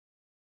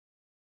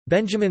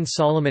Benjamin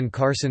Solomon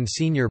Carson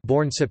Sr.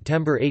 born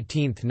September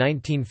 18,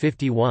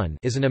 1951,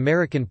 is an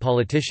American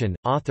politician,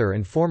 author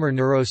and former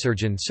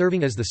neurosurgeon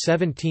serving as the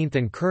 17th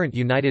and current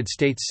United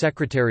States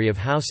Secretary of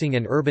Housing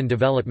and Urban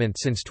Development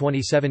since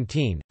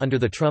 2017, under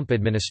the Trump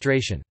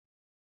administration.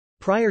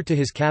 Prior to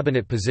his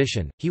cabinet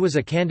position, he was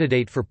a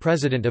candidate for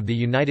President of the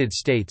United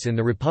States in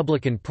the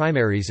Republican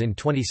primaries in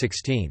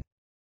 2016.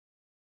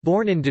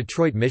 Born in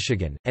Detroit,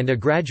 Michigan, and a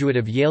graduate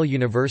of Yale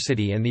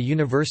University and the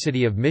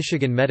University of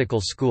Michigan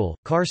Medical School,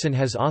 Carson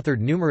has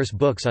authored numerous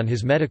books on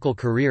his medical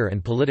career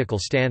and political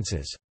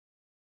stances.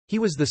 He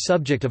was the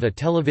subject of a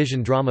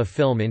television drama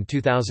film in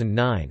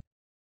 2009.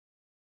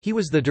 He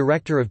was the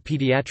director of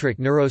pediatric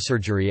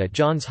neurosurgery at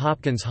Johns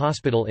Hopkins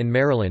Hospital in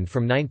Maryland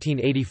from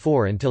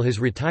 1984 until his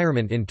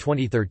retirement in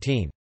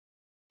 2013.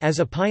 As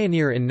a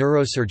pioneer in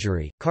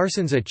neurosurgery,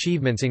 Carson's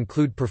achievements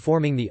include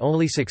performing the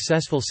only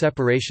successful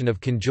separation of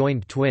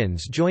conjoined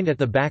twins joined at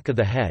the back of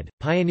the head,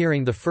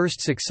 pioneering the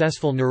first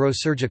successful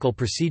neurosurgical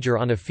procedure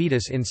on a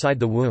fetus inside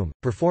the womb,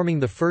 performing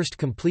the first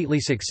completely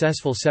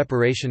successful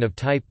separation of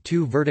type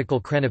 2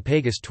 vertical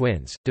craniophagus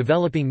twins,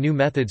 developing new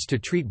methods to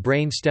treat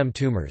brain stem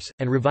tumors,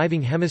 and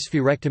reviving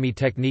hemispherectomy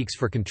techniques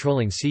for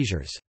controlling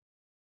seizures.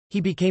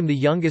 He became the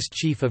youngest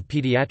chief of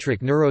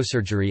pediatric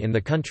neurosurgery in the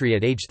country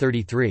at age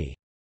 33.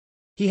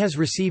 He has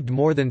received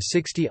more than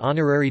 60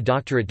 honorary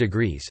doctorate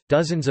degrees,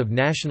 dozens of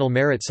national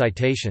merit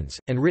citations,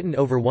 and written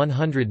over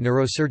 100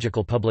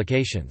 neurosurgical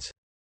publications.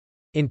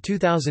 In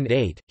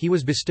 2008, he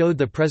was bestowed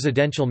the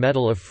Presidential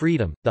Medal of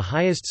Freedom, the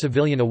highest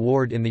civilian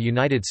award in the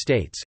United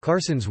States.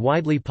 Carson's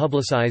widely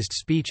publicized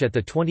speech at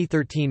the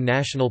 2013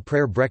 National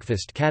Prayer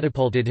Breakfast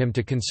catapulted him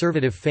to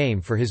conservative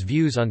fame for his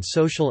views on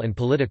social and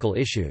political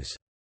issues.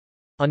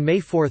 On May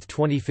 4,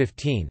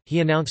 2015, he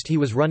announced he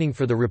was running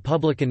for the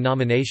Republican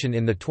nomination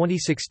in the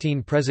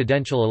 2016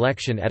 presidential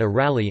election at a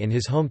rally in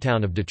his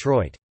hometown of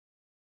Detroit.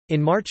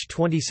 In March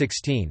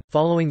 2016,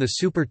 following the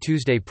Super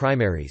Tuesday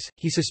primaries,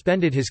 he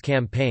suspended his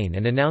campaign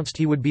and announced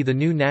he would be the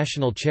new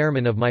national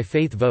chairman of My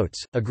Faith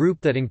Votes, a group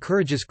that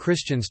encourages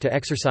Christians to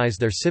exercise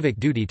their civic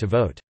duty to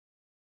vote.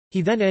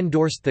 He then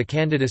endorsed the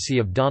candidacy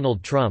of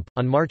Donald Trump.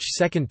 On March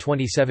 2,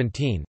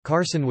 2017,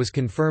 Carson was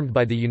confirmed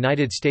by the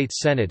United States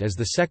Senate as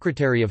the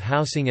Secretary of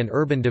Housing and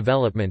Urban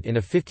Development in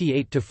a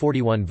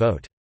 58-41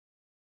 vote.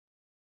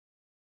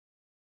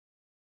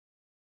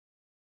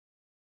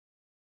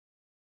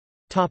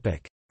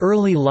 Topic: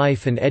 Early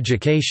life and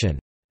education.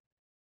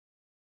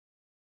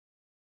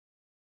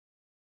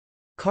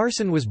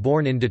 Carson was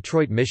born in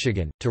Detroit,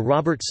 Michigan, to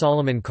Robert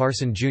Solomon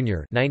Carson,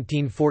 Jr.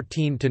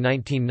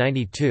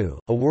 (1914–1992),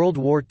 a World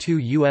War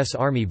II U.S.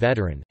 Army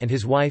veteran, and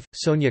his wife,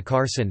 Sonia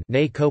Carson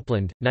 (née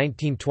Copeland,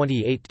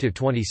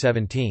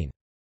 1928–2017).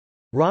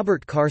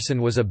 Robert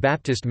Carson was a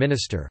Baptist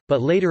minister,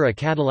 but later a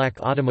Cadillac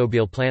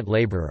automobile plant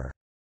laborer.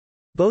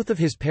 Both of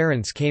his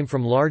parents came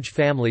from large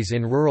families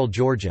in rural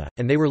Georgia,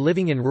 and they were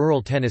living in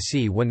rural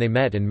Tennessee when they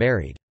met and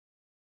married.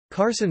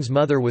 Carson's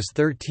mother was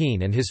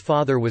 13 and his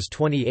father was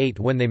 28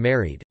 when they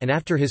married, and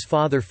after his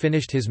father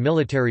finished his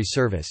military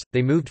service,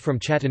 they moved from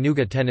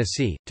Chattanooga,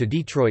 Tennessee, to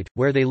Detroit,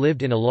 where they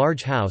lived in a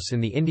large house in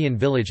the Indian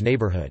Village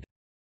neighborhood.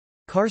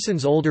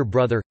 Carson's older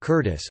brother,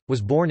 Curtis,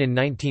 was born in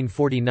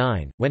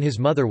 1949, when his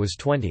mother was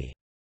 20.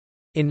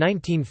 In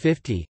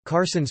 1950,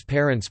 Carson's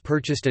parents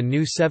purchased a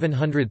new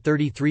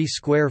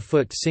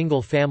 733-square-foot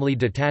single-family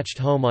detached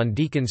home on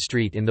Deacon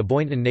Street in the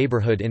Boynton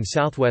neighborhood in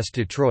southwest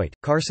Detroit.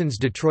 Carson's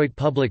Detroit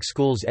Public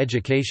Schools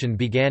education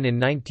began in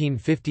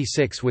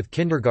 1956 with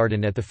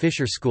kindergarten at the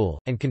Fisher School,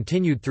 and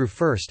continued through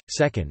first,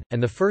 second,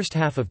 and the first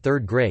half of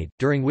third grade,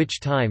 during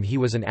which time he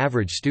was an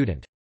average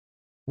student.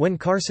 When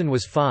Carson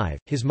was 5,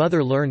 his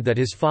mother learned that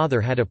his father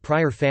had a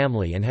prior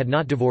family and had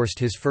not divorced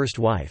his first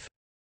wife.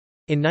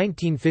 In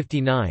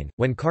 1959,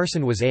 when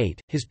Carson was 8,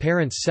 his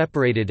parents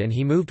separated and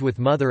he moved with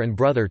mother and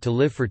brother to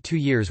live for 2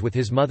 years with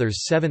his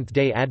mother's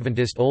Seventh-day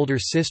Adventist older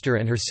sister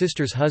and her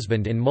sister's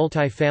husband in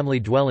multi-family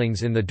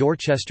dwellings in the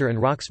Dorchester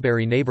and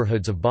Roxbury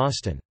neighborhoods of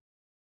Boston.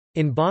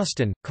 In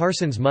Boston,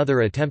 Carson's mother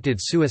attempted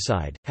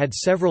suicide, had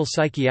several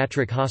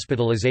psychiatric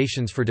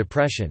hospitalizations for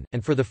depression,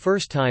 and for the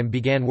first time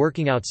began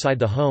working outside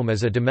the home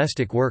as a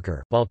domestic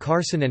worker, while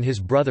Carson and his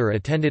brother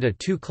attended a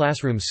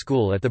 2-classroom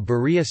school at the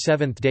Berea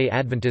Seventh-day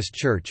Adventist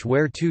Church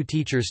where 2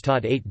 teachers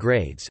taught 8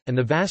 grades, and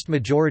the vast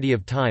majority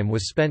of time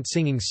was spent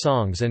singing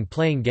songs and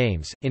playing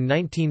games. In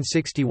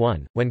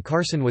 1961, when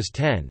Carson was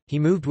 10, he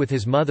moved with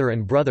his mother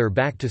and brother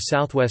back to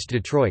southwest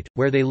Detroit,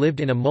 where they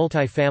lived in a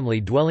multi-family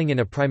dwelling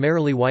in a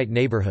primarily white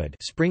neighborhood,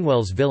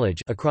 Springwells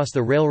Village, across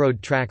the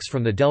railroad tracks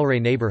from the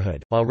Delray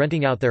neighborhood, while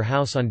renting out their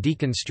house on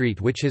Deacon Street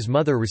which his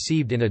mother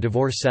received in a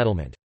divorce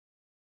settlement.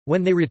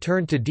 When they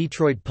returned to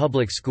Detroit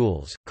public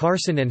schools,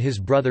 Carson and his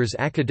brother's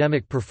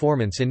academic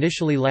performance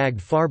initially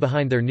lagged far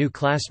behind their new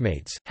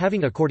classmates,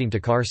 having, according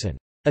to Carson,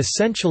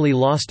 essentially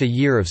lost a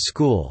year of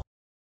school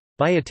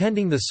by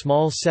attending the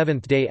small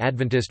Seventh-day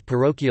Adventist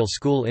parochial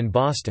school in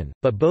Boston,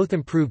 but both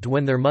improved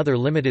when their mother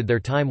limited their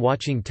time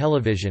watching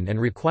television and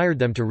required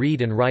them to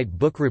read and write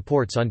book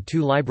reports on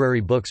 2 library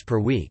books per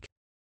week.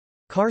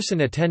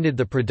 Carson attended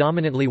the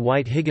predominantly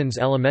white Higgins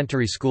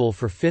Elementary School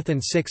for 5th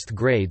and 6th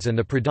grades and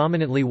the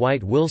predominantly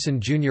white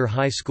Wilson Junior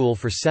High School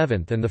for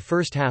 7th and the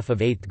first half of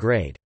 8th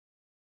grade.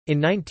 In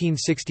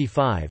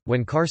 1965,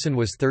 when Carson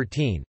was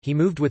 13, he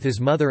moved with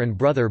his mother and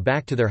brother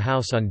back to their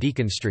house on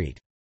Deacon Street.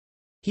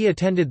 He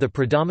attended the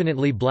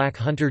predominantly black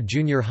Hunter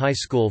Junior High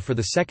School for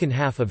the second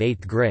half of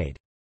 8th grade.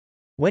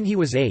 When he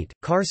was 8,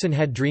 Carson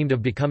had dreamed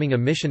of becoming a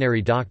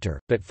missionary doctor,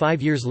 but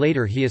 5 years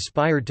later he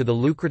aspired to the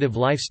lucrative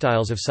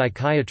lifestyles of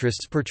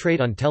psychiatrists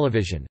portrayed on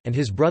television, and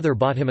his brother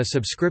bought him a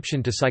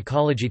subscription to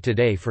Psychology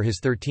Today for his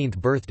 13th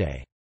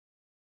birthday.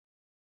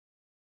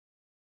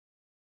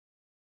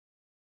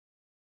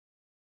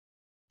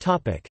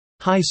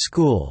 High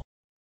school.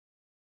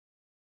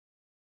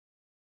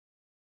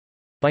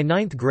 By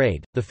 9th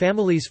grade, the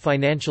family's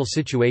financial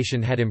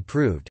situation had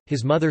improved,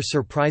 his mother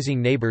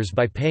surprising neighbors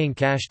by paying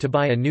cash to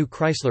buy a new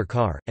Chrysler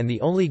car, and the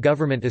only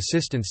government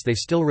assistance they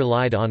still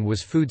relied on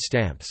was food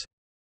stamps.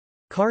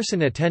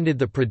 Carson attended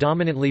the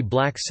predominantly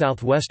black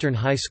Southwestern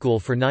High School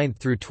for 9th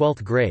through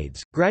 12th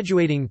grades,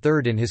 graduating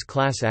 3rd in his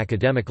class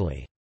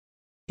academically.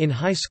 In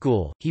high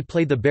school, he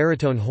played the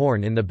baritone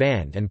horn in the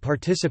band and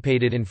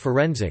participated in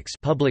forensics,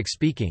 public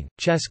speaking,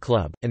 chess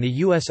club, and the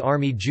U.S.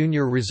 Army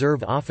Junior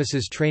Reserve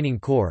Officers Training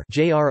Corps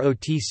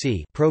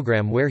 (JROTC)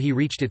 program where he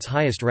reached its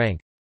highest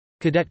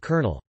rank—cadet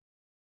colonel.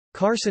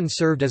 Carson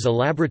served as a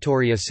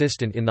laboratory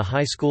assistant in the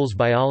high school's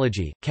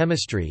biology,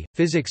 chemistry,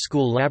 physics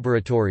school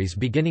laboratories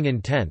beginning in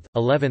 10th,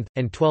 11th,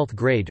 and 12th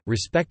grade,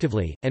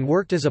 respectively, and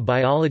worked as a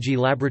biology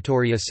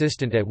laboratory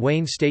assistant at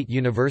Wayne State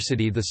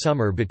University the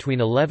summer between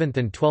 11th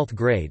and 12th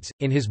grades.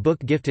 In his book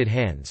Gifted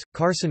Hands,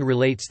 Carson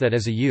relates that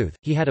as a youth,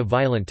 he had a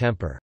violent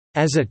temper.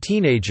 As a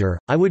teenager,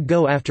 I would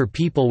go after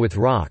people with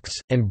rocks,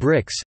 and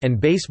bricks, and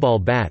baseball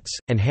bats,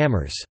 and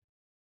hammers.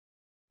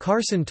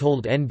 Carson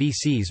told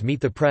NBC's Meet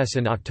the Press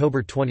in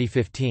October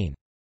 2015.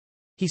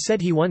 He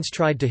said he once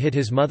tried to hit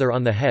his mother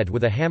on the head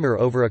with a hammer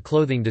over a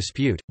clothing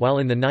dispute, while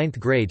in the 9th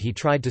grade he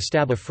tried to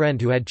stab a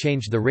friend who had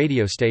changed the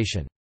radio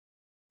station.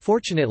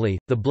 Fortunately,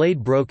 the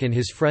blade broke in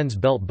his friend's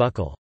belt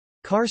buckle.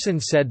 Carson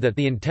said that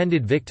the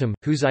intended victim,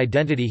 whose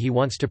identity he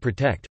wants to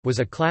protect, was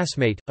a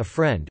classmate, a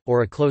friend,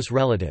 or a close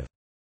relative.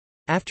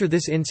 After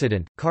this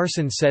incident,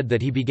 Carson said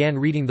that he began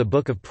reading the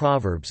Book of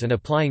Proverbs and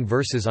applying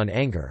verses on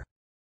anger.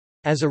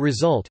 As a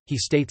result, he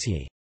states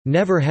he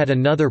never had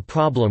another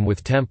problem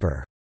with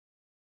temper.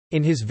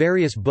 In his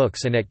various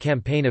books and at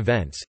campaign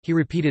events, he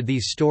repeated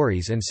these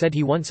stories and said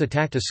he once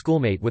attacked a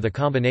schoolmate with a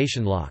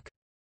combination lock.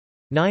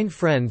 9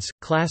 friends,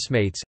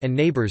 classmates, and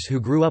neighbors who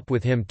grew up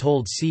with him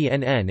told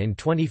CNN in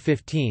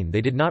 2015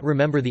 they did not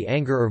remember the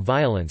anger or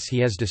violence he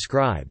has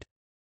described.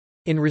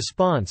 In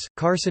response,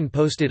 Carson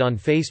posted on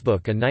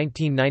Facebook a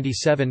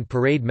 1997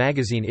 Parade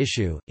magazine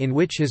issue, in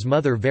which his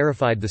mother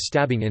verified the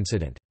stabbing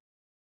incident.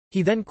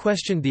 He then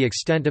questioned the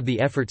extent of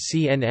the effort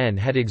CNN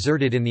had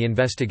exerted in the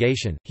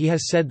investigation. He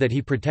has said that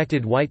he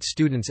protected white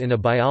students in a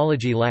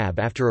biology lab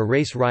after a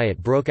race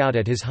riot broke out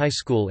at his high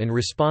school in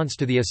response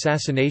to the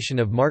assassination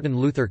of Martin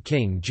Luther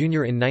King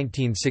Jr. in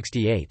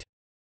 1968.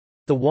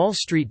 The Wall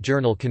Street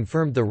Journal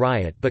confirmed the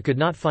riot but could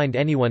not find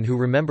anyone who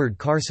remembered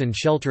Carson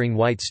sheltering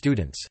white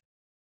students.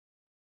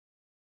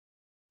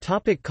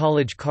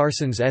 College.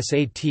 Carson's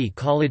SAT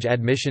college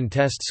admission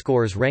test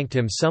scores ranked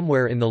him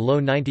somewhere in the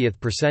low 90th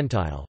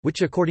percentile,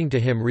 which according to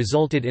him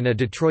resulted in a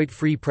Detroit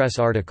Free Press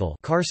article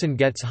Carson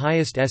gets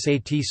highest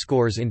SAT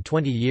scores in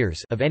 20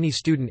 years of any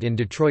student in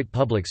Detroit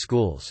public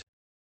schools.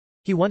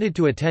 He wanted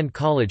to attend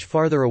college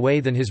farther away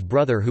than his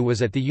brother who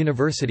was at the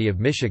University of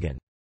Michigan.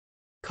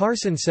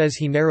 Carson says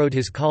he narrowed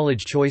his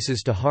college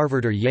choices to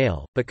Harvard or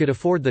Yale, but could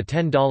afford the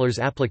 $10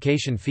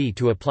 application fee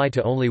to apply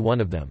to only one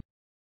of them.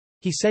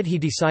 He said he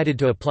decided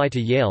to apply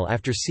to Yale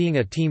after seeing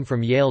a team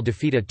from Yale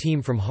defeat a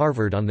team from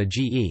Harvard on the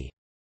GE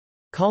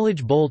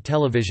College Bowl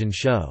television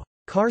show.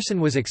 Carson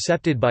was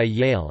accepted by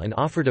Yale and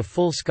offered a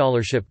full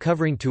scholarship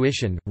covering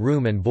tuition,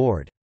 room and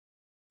board.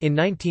 In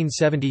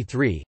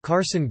 1973,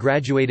 Carson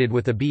graduated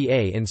with a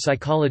BA in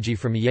psychology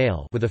from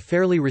Yale with a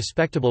fairly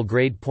respectable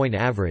grade point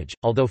average,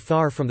 although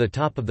far from the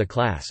top of the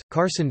class.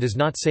 Carson does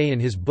not say in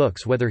his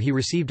books whether he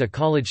received a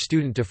college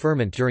student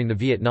deferment during the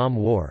Vietnam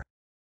War.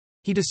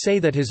 He does say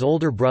that his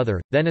older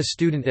brother, then a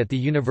student at the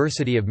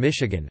University of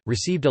Michigan,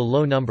 received a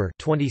low number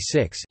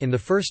 26 in the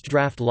first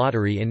draft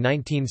lottery in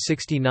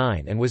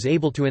 1969 and was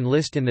able to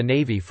enlist in the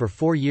Navy for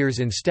 4 years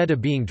instead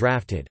of being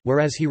drafted,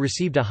 whereas he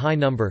received a high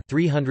number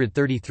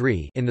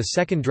 333 in the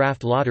second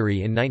draft lottery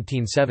in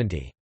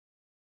 1970.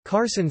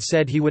 Carson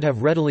said he would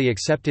have readily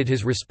accepted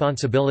his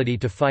responsibility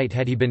to fight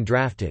had he been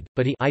drafted,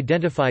 but he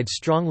identified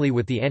strongly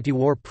with the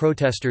anti-war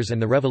protesters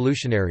and the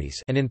revolutionaries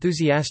and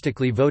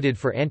enthusiastically voted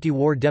for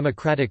anti-war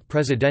Democratic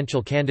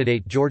presidential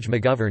candidate George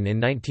McGovern in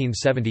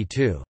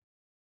 1972.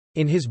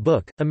 In his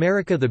book,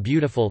 America the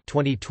Beautiful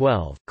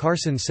 2012,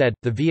 Carson said,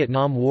 the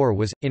Vietnam War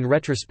was, in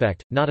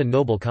retrospect, not a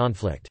noble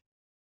conflict.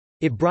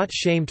 It brought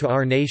shame to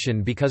our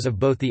nation because of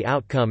both the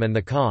outcome and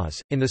the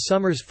cause. In the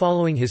summers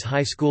following his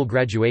high school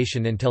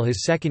graduation until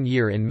his second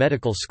year in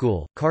medical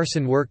school,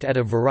 Carson worked at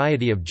a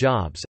variety of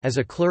jobs, as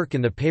a clerk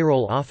in the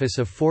payroll office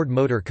of Ford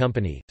Motor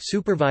Company,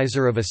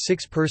 supervisor of a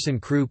 6-person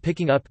crew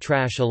picking up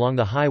trash along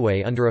the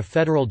highway under a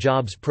federal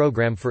jobs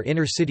program for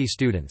inner-city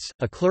students,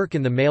 a clerk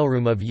in the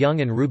mailroom of Young &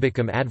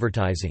 Rubicam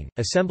Advertising,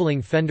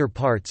 assembling fender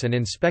parts and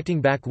inspecting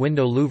back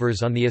window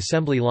louvers on the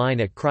assembly line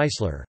at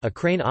Chrysler, a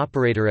crane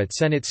operator at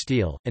Senate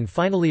Steel, and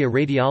finally a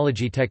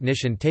radiology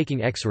technician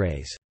taking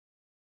X-rays.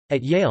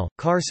 At Yale,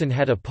 Carson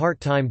had a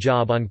part-time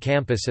job on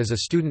campus as a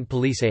student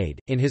police aide.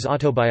 In his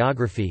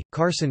autobiography,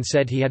 Carson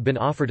said he had been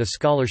offered a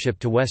scholarship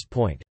to West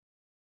Point.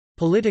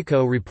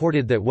 Politico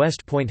reported that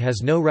West Point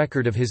has no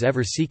record of his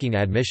ever seeking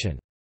admission.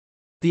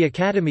 The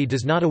Academy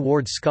does not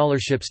award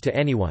scholarships to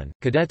anyone.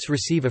 Cadets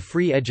receive a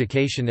free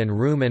education and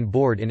room and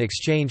board in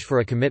exchange for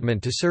a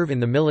commitment to serve in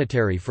the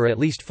military for at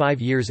least 5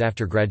 years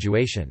after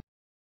graduation.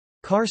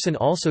 Carson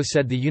also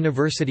said the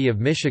University of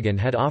Michigan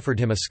had offered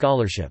him a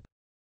scholarship.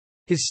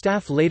 His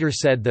staff later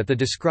said that the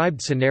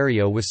described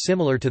scenario was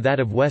similar to that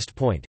of West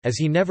Point, as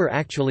he never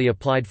actually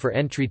applied for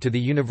entry to the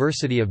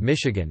University of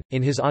Michigan.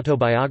 In his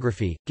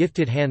autobiography,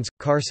 Gifted Hands,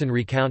 Carson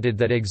recounted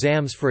that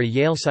exams for a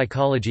Yale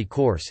psychology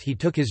course he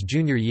took his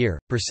junior year,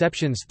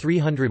 Perceptions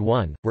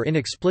 301, were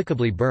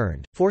inexplicably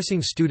burned,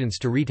 forcing students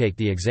to retake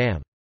the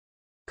exam.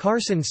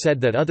 Carson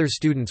said that other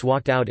students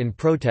walked out in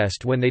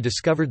protest when they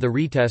discovered the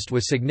retest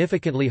was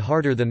significantly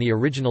harder than the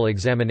original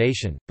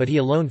examination, but he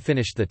alone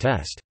finished the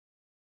test.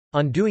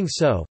 On doing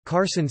so,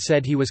 Carson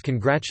said he was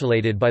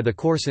congratulated by the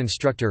course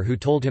instructor who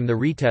told him the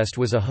retest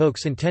was a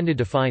hoax intended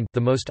to find the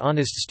most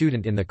honest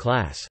student in the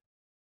class.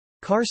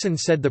 Carson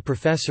said the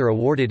professor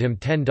awarded him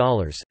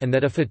 $10, and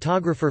that a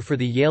photographer for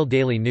the Yale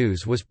Daily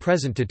News was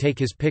present to take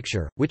his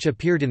picture, which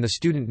appeared in the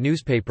student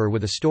newspaper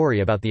with a story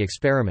about the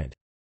experiment.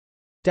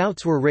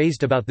 Doubts were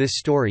raised about this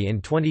story in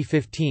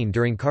 2015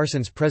 during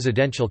Carson's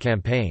presidential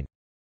campaign.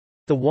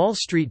 The Wall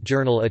Street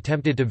Journal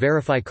attempted to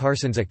verify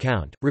Carson's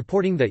account,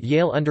 reporting that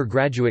Yale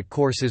undergraduate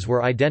courses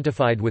were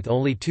identified with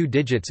only 2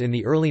 digits in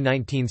the early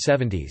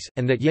 1970s,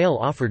 and that Yale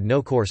offered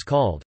no course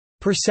called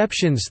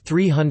Perceptions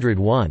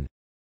 301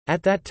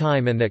 at that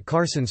time, and that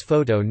Carson's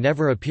photo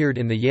never appeared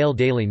in the Yale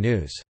Daily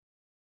News.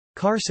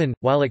 Carson,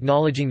 while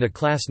acknowledging the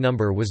class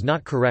number was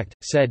not correct,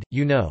 said,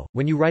 "You know,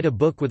 when you write a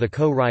book with a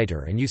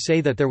co-writer and you say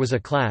that there was a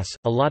class,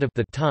 a lot of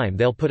the time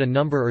they'll put a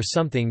number or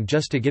something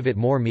just to give it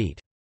more meat.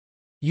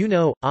 You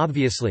know,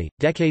 obviously,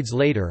 decades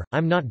later,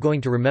 I'm not going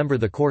to remember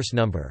the course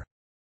number."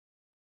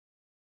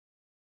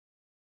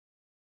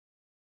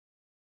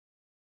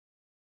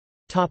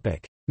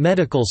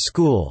 Medical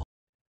school.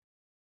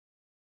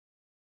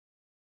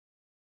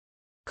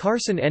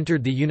 Carson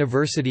entered the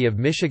University of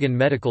Michigan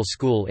Medical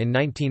School in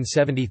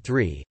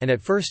 1973, and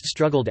at first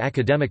struggled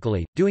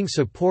academically, doing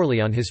so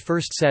poorly on his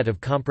first set of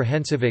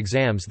comprehensive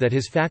exams that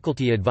his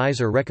faculty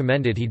advisor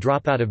recommended he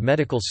drop out of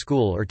medical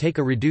school or take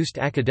a reduced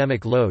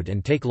academic load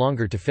and take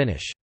longer to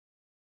finish.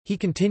 He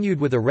continued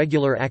with a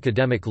regular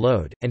academic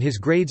load, and his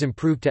grades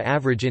improved to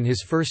average in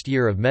his first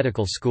year of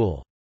medical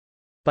school.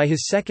 By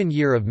his second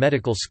year of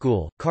medical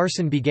school,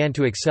 Carson began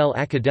to excel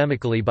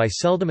academically by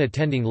seldom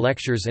attending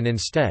lectures and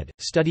instead,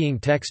 studying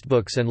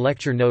textbooks and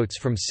lecture notes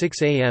from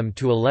 6 a.m.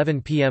 to 11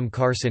 p.m.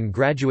 Carson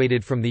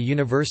graduated from the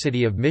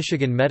University of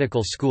Michigan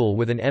Medical School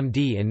with an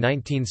M.D. in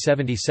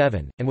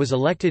 1977, and was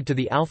elected to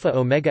the Alpha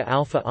Omega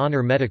Alpha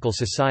Honor Medical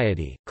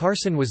Society.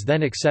 Carson was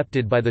then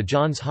accepted by the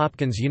Johns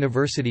Hopkins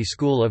University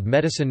School of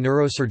Medicine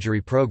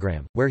Neurosurgery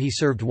program, where he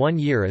served 1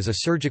 year as a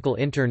surgical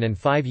intern and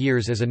 5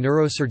 years as a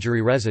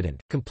neurosurgery resident,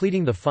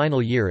 completing the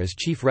final year as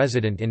chief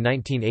resident in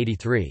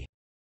 1983.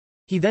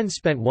 He then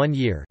spent 1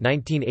 year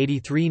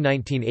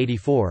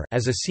 1983–1984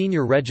 as a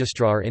senior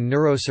registrar in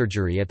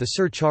neurosurgery at the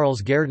Sir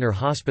Charles Gairdner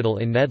Hospital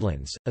in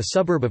Nedlands, a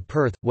suburb of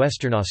Perth,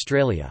 Western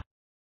Australia.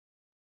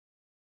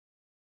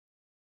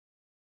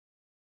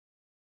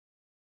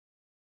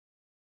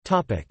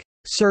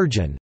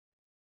 Surgeon.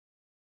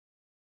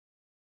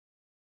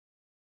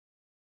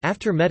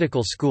 After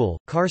medical school,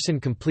 Carson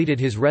completed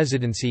his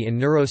residency in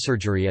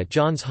neurosurgery at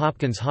Johns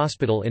Hopkins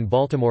Hospital in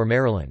Baltimore,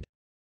 Maryland.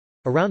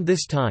 Around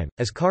this time,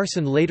 as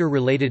Carson later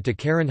related to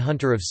Karen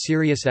Hunter of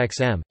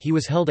SiriusXM, he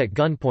was held at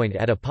gunpoint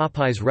at a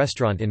Popeyes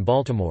restaurant in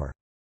Baltimore.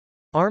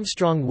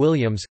 Armstrong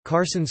Williams,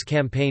 Carson's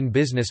campaign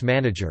business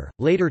manager,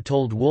 later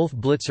told Wolf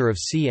Blitzer of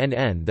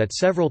CNN that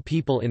several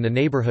people in the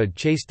neighborhood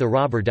chased the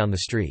robber down the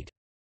street.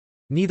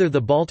 Neither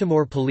the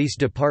Baltimore Police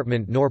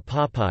Department nor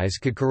Popeyes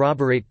could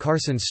corroborate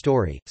Carson's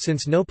story,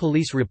 since no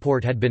police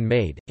report had been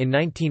made. In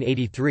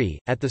 1983,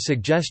 at the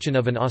suggestion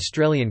of an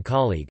Australian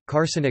colleague,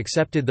 Carson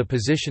accepted the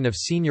position of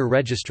senior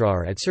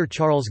registrar at Sir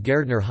Charles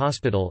Gairdner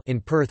Hospital in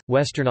Perth,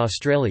 Western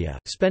Australia,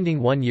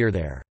 spending 1 year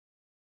there.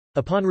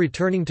 Upon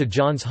returning to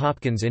Johns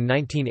Hopkins in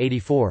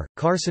 1984,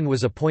 Carson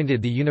was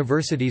appointed the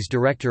university's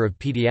director of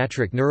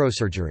pediatric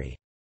neurosurgery.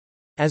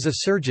 As a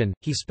surgeon,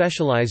 he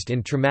specialized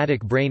in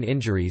traumatic brain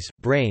injuries,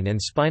 brain and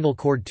spinal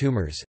cord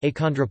tumors,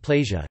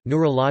 achondroplasia,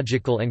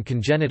 neurological and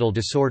congenital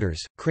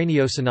disorders,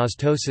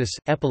 craniosynostosis,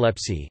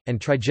 epilepsy, and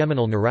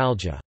trigeminal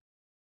neuralgia.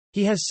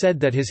 He has said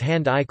that his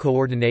hand-eye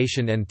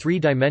coordination and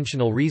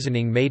three-dimensional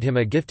reasoning made him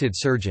a gifted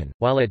surgeon.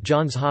 While at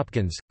Johns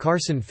Hopkins,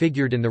 Carson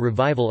figured in the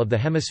revival of the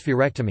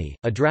hemispherectomy,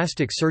 a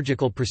drastic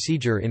surgical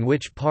procedure in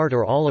which part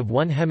or all of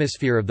one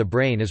hemisphere of the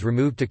brain is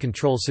removed to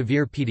control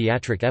severe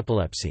pediatric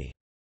epilepsy.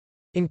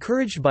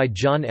 Encouraged by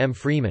John M.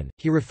 Freeman,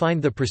 he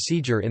refined the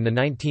procedure in the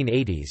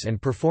 1980s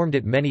and performed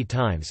it many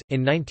times.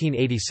 In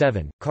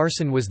 1987,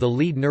 Carson was the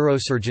lead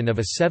neurosurgeon of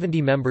a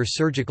 70-member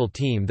surgical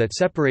team that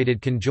separated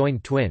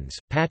conjoined twins,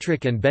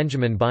 Patrick and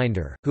Benjamin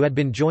Binder, who had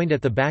been joined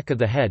at the back of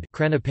the head,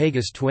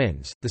 Cranopagus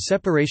twins. The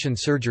separation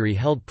surgery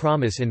held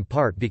promise in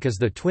part because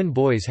the twin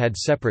boys had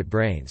separate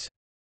brains.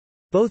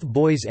 Both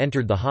boys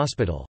entered the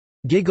hospital,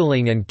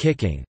 giggling and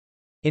kicking,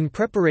 in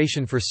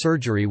preparation for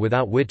surgery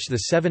without which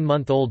the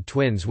 7-month-old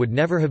twins would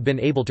never have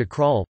been able to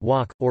crawl,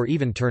 walk, or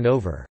even turn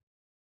over.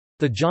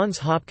 The Johns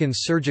Hopkins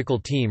surgical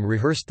team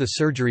rehearsed the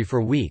surgery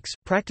for weeks,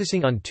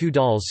 practicing on 2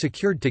 dolls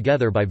secured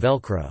together by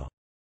Velcro.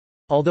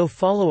 Although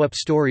follow-up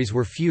stories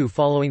were few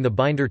following the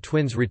Binder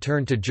twins'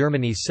 return to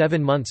Germany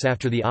 7 months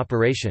after the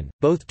operation,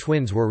 both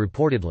twins were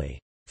reportedly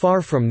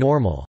far from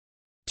normal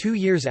 2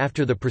 years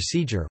after the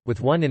procedure, with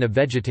one in a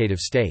vegetative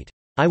state.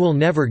 "I will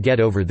never get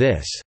over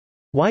this.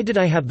 Why did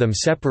I have them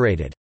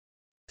separated?"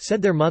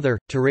 said their mother,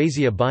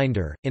 Theresia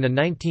Binder, in a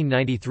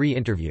 1993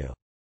 interview.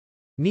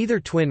 Neither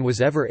twin was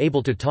ever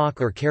able to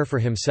talk or care for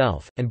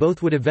himself, and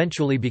both would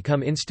eventually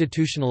become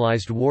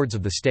institutionalized wards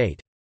of the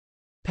state.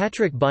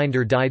 Patrick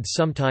Binder died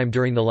sometime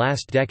during the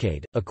last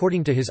decade,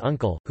 according to his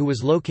uncle, who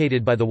was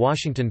located by The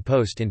Washington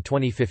Post in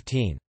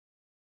 2015.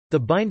 The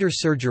Binder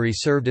surgery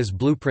served as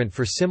blueprint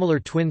for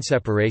similar twin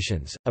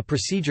separations, a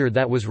procedure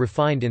that was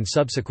refined in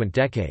subsequent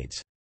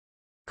decades.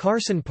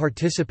 Carson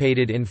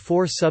participated in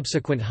 4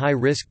 subsequent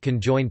high-risk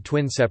conjoined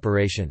twin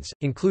separations,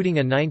 including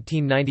a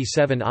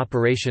 1997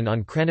 operation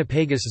on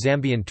Cranopagus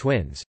Zambian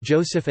twins,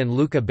 Joseph and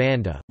Luca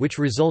Banda, which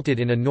resulted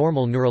in a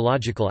normal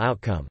neurological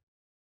outcome.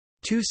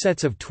 2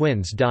 sets of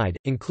twins died,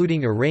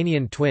 including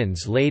Iranian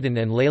twins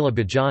Layden and Layla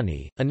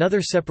Bajani.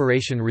 Another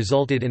separation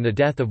resulted in the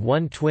death of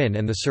one twin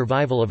and the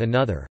survival of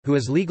another, who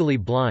is legally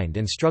blind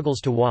and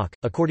struggles to walk.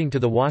 According to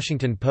The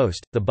Washington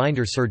Post, the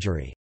Binder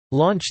surgery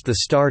launched the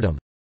stardom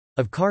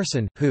of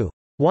Carson, who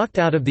walked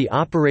out of the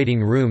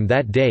operating room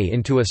that day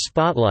into a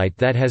spotlight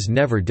that has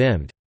never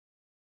dimmed,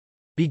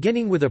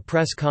 beginning with a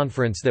press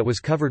conference that was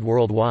covered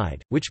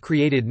worldwide, which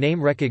created name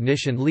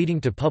recognition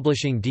leading to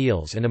publishing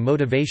deals and a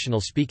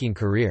motivational speaking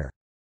career.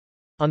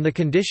 On the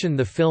condition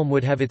the film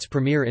would have its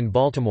premiere in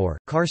Baltimore,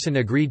 Carson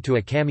agreed to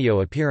a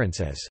cameo appearance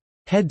as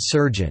head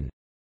surgeon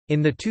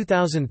in the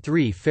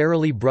 2003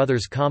 Farrelly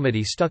Brothers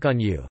comedy Stuck on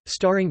You,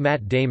 starring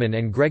Matt Damon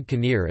and Greg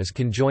Kinnear as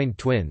conjoined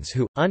twins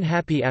who,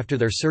 unhappy after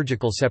their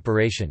surgical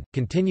separation,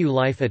 continue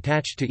life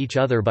attached to each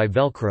other by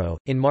Velcro.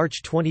 In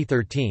March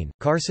 2013,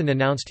 Carson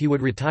announced he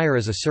would retire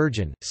as a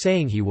surgeon,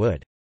 saying he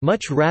would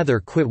much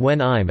rather quit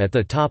when I'm at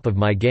the top of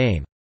my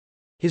game.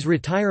 His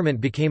retirement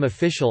became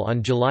official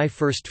on July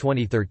 1,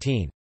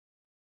 2013.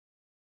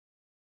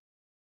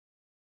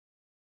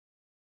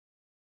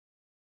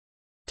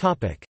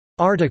 Topic: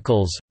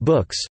 Articles,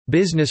 books,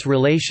 business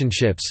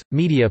relationships,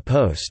 media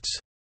posts.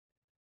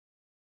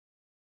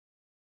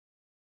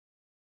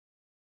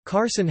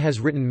 Carson has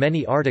written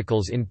many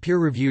articles in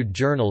peer-reviewed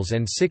journals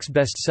and 6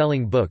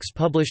 best-selling books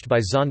published by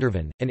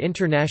Zondervan, an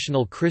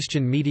international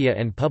Christian media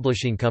and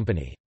publishing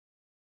company.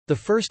 The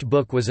first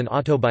book was an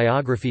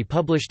autobiography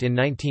published in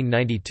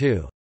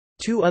 1992.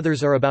 2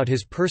 others are about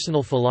his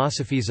personal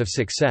philosophies of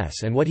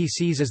success and what he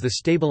sees as the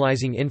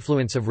stabilizing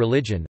influence of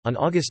religion. On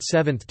August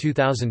 7,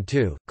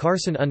 2002,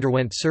 Carson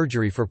underwent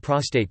surgery for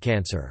prostate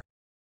cancer.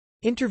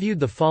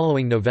 Interviewed the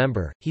following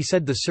November, he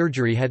said the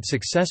surgery had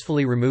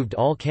successfully removed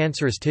all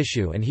cancerous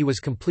tissue and he was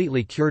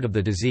completely cured of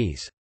the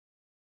disease.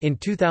 In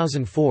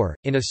 2004,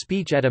 in a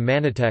speech at a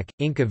Manatech,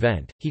 Inc.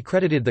 event, he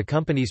credited the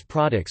company's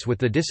products with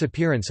the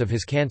disappearance of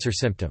his cancer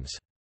symptoms.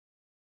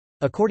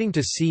 According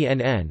to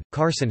CNN,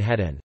 Carson had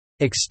an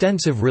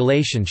extensive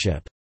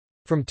relationship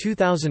from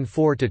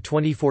 2004 to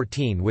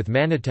 2014 with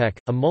Manatech,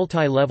 a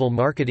multi-level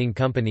marketing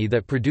company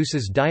that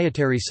produces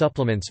dietary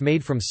supplements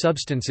made from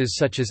substances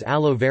such as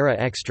aloe vera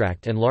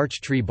extract and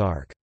larch tree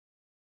bark.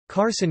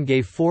 Carson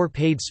gave 4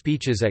 paid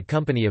speeches at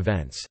company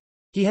events.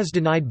 He has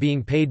denied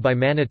being paid by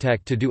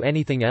Manatech to do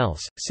anything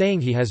else,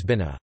 saying he has been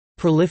a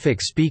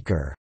prolific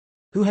speaker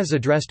who has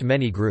addressed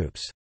many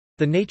groups.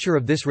 The nature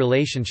of this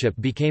relationship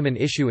became an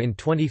issue in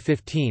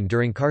 2015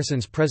 during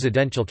Carson's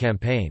presidential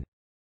campaign.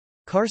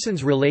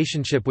 Carson's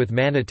relationship with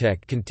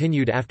Manatech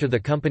continued after the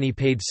company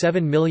paid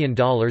 $7 million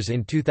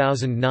in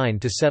 2009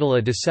 to settle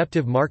a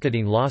deceptive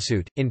marketing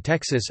lawsuit, in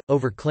Texas,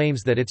 over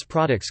claims that its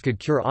products could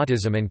cure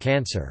autism and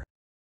cancer.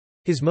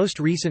 His most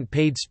recent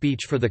paid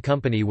speech for the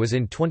company was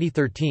in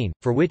 2013,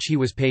 for which he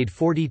was paid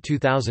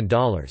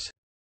 $42,000.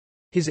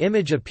 His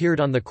image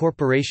appeared on the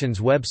corporation's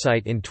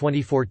website in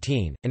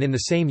 2014, and in the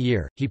same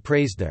year, he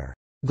praised their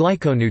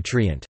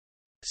glyconutrient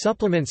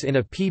supplements in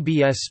a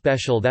PBS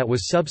special that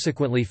was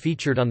subsequently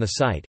featured on the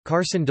site.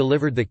 Carson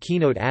delivered the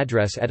keynote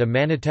address at a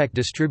Manitech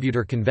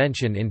distributor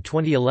convention in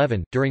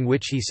 2011, during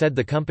which he said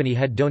the company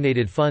had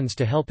donated funds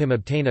to help him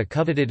obtain a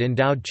coveted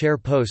endowed chair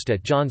post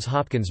at Johns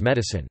Hopkins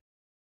Medicine.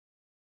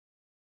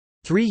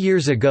 3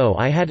 years ago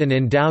I had an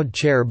endowed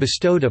chair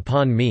bestowed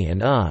upon me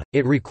and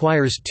it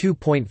requires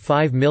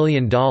 $2.5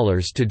 million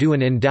to do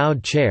an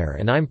endowed chair,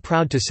 and I'm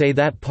proud to say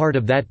that part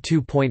of that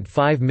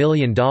 $2.5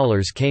 million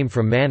came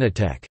from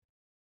Manitech."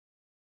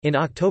 In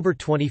October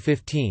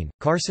 2015,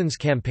 Carson's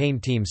campaign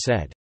team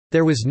said,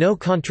 "There was no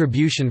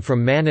contribution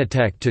from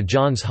Manitech to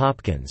Johns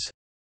Hopkins,"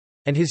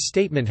 and his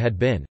statement had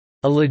been,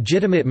 "a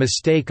legitimate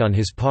mistake on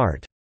his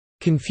part.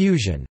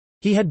 Confusion.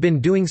 He had been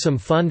doing some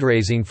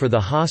fundraising for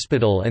the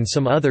hospital and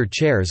some other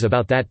chairs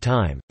about that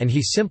time, and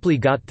he simply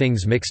got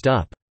things mixed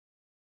up."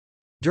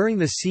 During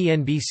the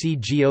CNBC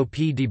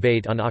GOP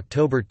debate on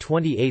October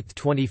 28,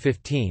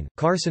 2015,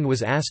 Carson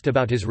was asked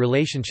about his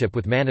relationship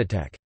with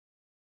Manitech.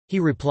 He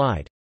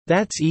replied,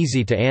 "That's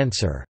easy to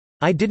answer.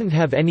 I didn't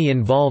have any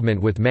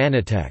involvement with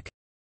Manitech.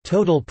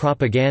 Total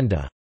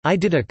propaganda. I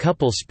did a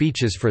couple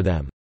speeches for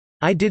them.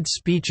 I did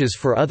speeches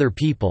for other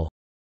people.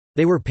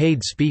 They were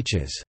paid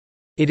speeches.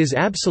 It is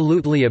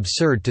absolutely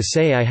absurd to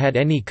say I had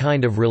any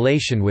kind of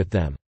relation with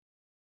them.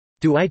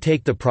 Do I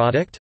take the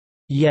product?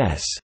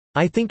 Yes.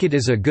 I think it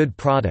is a good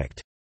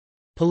product."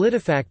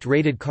 PolitiFact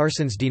rated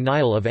Carson's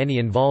denial of any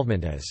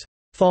involvement as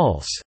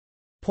false,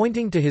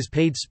 pointing to his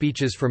paid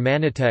speeches for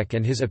Manitech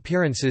and his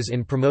appearances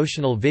in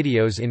promotional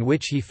videos in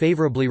which he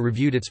favorably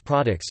reviewed its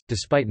products,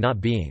 despite not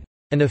being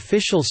an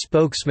official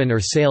spokesman or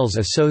sales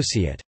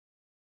associate.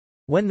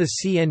 When the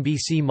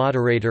CNBC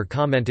moderator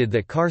commented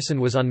that Carson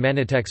was on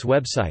Manitech's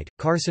website,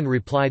 Carson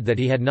replied that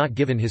he had not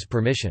given his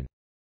permission.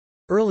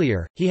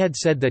 Earlier, he had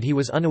said that he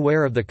was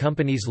unaware of the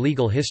company's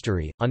legal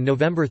history. On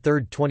November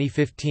 3,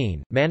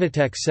 2015,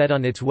 Manitech said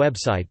on its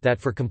website that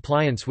for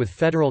compliance with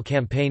federal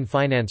campaign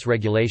finance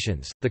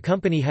regulations, the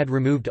company had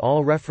removed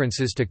all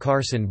references to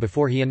Carson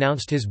before he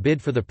announced his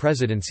bid for the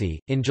presidency.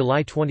 In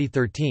July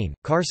 2013,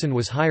 Carson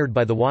was hired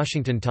by The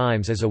Washington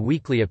Times as a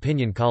weekly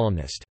opinion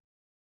columnist.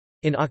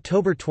 In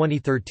October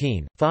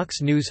 2013,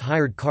 Fox News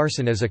hired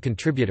Carson as a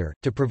contributor,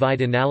 to provide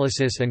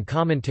analysis and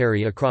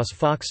commentary across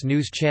Fox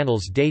News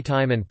Channel's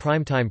daytime and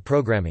primetime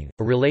programming,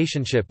 a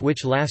relationship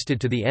which lasted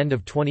to the end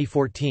of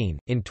 2014.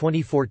 In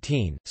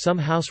 2014, some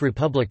House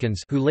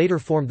Republicans who later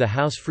formed the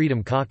House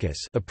Freedom Caucus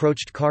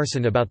approached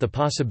Carson about the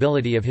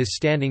possibility of his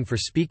standing for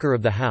Speaker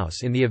of the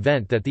House in the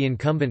event that the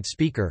incumbent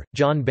Speaker,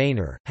 John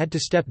Boehner, had to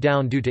step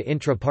down due to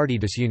intra-party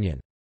disunion.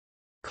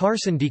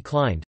 Carson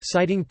declined,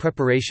 citing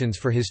preparations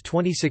for his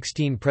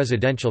 2016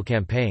 presidential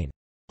campaign.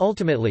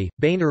 Ultimately,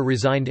 Boehner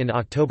resigned in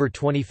October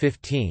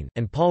 2015,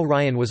 and Paul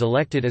Ryan was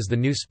elected as the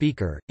new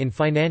Speaker. In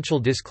financial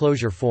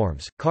disclosure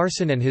forms,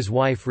 Carson and his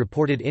wife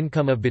reported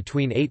income of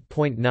between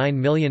 $8.9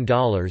 million and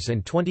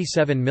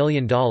 $27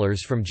 million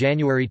from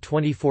January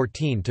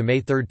 2014 to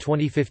May 3,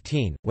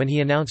 2015, when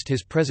he announced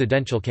his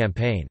presidential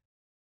campaign.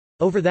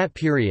 Over that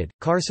period,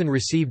 Carson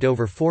received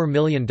over $4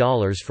 million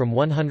from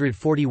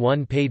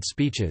 141 paid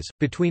speeches,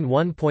 between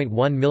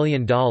 $1.1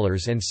 million and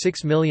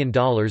 $6 million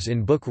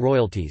in book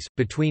royalties,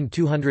 between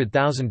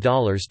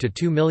 $200,000 to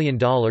 $2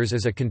 million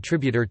as a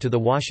contributor to The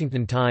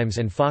Washington Times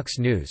and Fox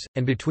News,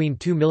 and between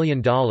 $2 million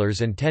and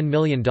 $10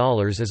 million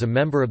as a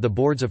member of the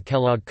boards of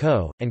Kellogg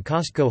Co. and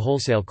Costco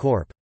Wholesale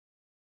Corp.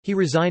 He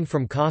resigned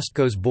from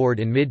Costco's board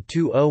in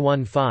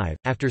mid-2015,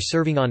 after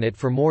serving on it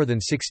for more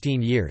than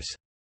 16 years.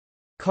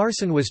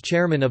 Carson was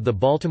chairman of the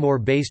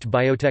Baltimore-based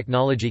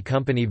biotechnology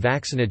company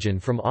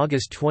Vaccinogen from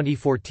August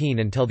 2014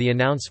 until the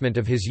announcement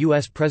of his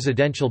U.S.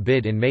 presidential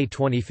bid in May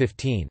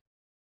 2015.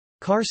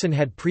 Carson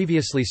had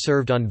previously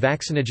served on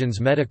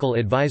Vaccinogen's medical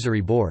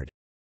advisory board.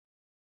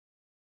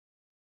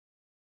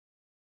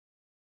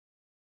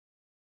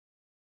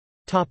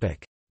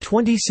 Topic: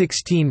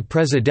 2016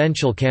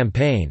 presidential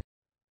campaign.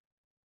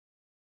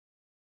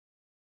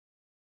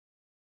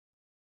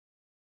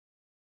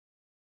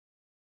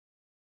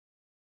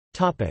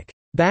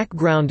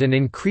 Background and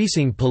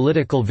increasing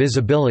political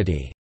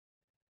visibility.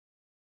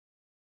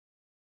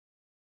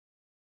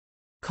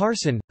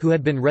 Carson, who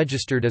had been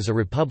registered as a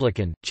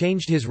Republican,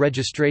 changed his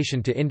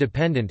registration to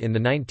Independent in the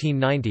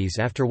 1990s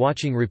after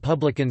watching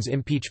Republicans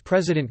impeach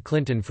President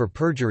Clinton for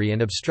perjury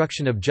and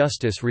obstruction of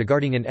justice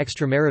regarding an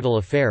extramarital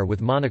affair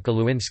with Monica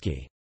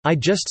Lewinsky. "I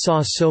just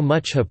saw so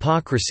much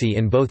hypocrisy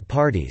in both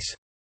parties,"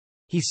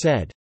 he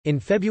said. In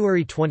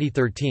February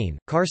 2013,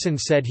 Carson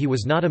said he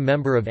was not a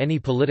member of any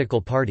political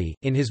party.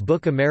 In his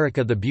book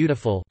America the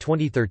Beautiful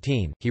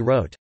 2013, he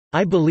wrote,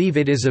 "I believe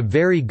it is a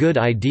very good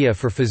idea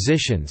for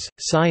physicians,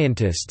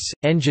 scientists,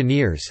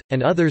 engineers,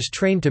 and others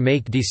trained to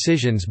make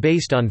decisions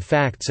based on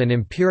facts and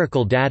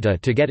empirical data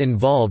to get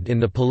involved in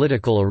the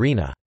political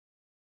arena."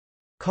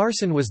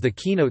 Carson was the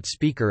keynote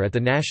speaker at the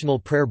National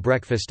Prayer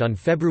Breakfast on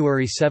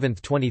February 7,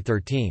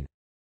 2013.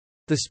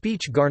 The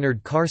speech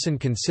garnered Carson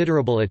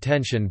considerable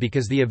attention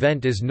because the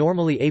event is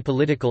normally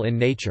apolitical in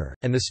nature,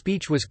 and the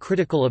speech was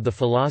critical of the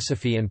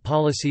philosophy and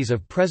policies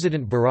of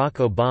President Barack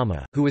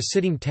Obama, who was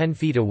sitting 10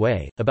 feet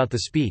away. About the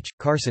speech,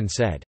 Carson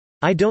said,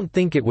 "I don't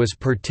think it was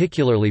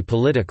particularly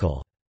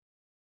political.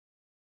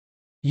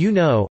 You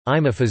know,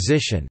 I'm a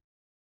physician."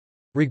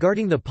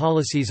 Regarding the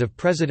policies of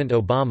President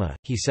Obama,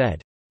 he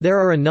said, "There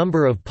are a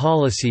number of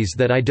policies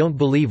that I don't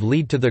believe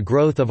lead to the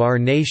growth of our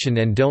nation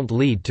and don't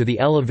lead to the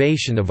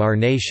elevation of our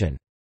nation.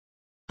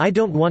 I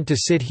don't want to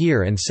sit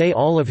here and say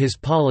all of his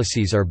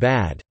policies are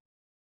bad.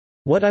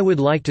 What I would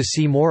like to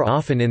see more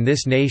often in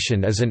this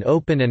nation is an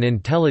open and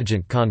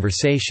intelligent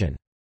conversation."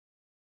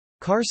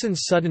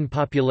 Carson's sudden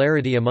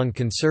popularity among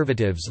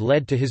conservatives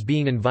led to his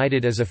being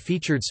invited as a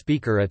featured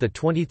speaker at the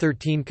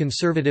 2013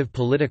 Conservative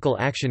Political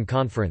Action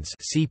Conference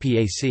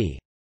 (CPAC).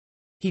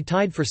 He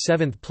tied for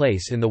 7th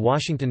place in the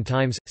Washington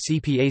Times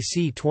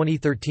CPAC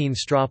 2013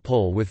 straw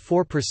poll with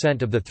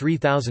 4% of the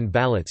 3,000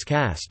 ballots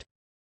cast.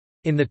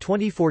 In the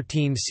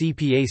 2014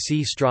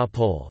 CPAC straw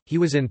poll, he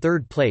was in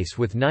 3rd place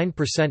with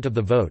 9% of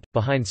the vote,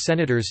 behind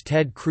Senators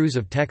Ted Cruz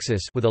of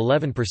Texas with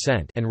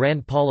 11% and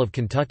Rand Paul of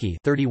Kentucky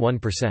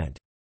 31%.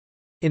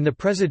 In the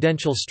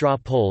presidential straw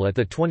poll at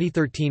the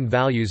 2013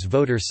 Values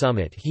Voter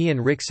Summit, he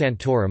and Rick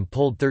Santorum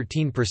polled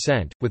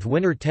 13%, with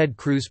winner Ted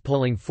Cruz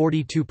polling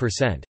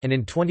 42%, and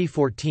in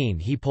 2014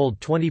 he polled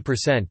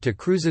 20% to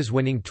Cruz's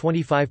winning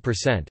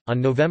 25%. On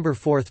November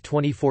 4,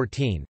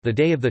 2014, the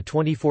day of the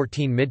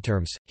 2014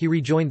 midterms, he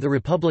rejoined the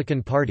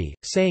Republican Party,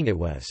 saying it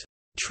was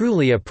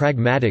truly a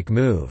pragmatic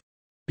move,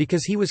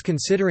 because he was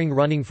considering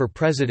running for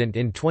president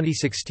in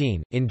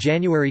 2016. In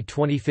January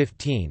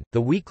 2015,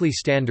 The Weekly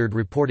Standard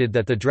reported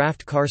that the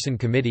Draft Carson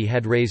Committee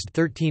had raised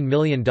 $13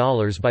 million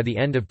by the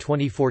end of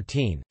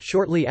 2014,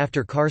 shortly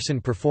after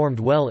Carson performed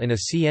well in a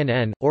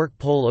CNN.org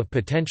poll of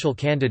potential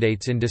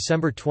candidates in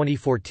December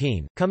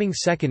 2014, coming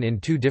second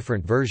in 2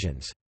 different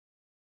versions.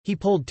 He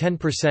polled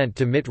 10%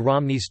 to Mitt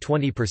Romney's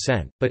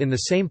 20%, but in the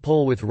same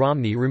poll with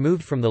Romney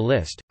removed from the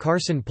list,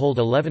 Carson polled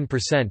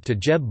 11% to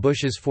Jeb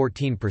Bush's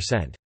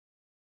 14%.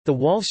 The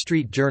Wall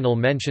Street Journal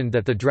mentioned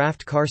that the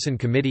Draft Carson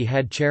Committee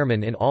had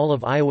chairmen in all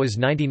of Iowa's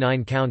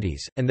 99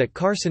 counties, and that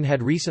Carson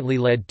had recently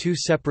led 2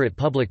 separate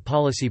public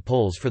policy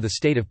polls for the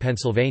state of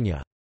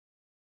Pennsylvania.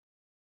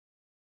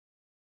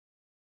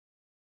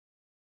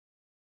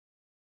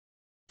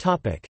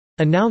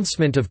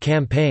 Announcement of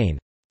campaign.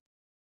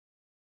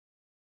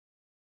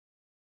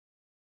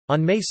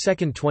 On May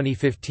 2,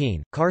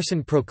 2015,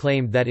 Carson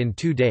proclaimed that in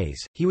 2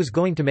 days, he was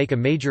going to make a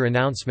major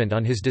announcement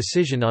on his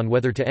decision on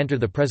whether to enter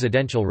the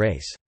presidential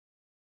race.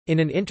 In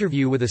an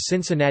interview with a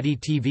Cincinnati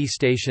TV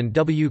station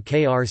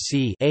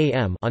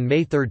WKRC-AM on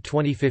May 3,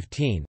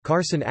 2015,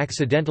 Carson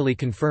accidentally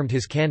confirmed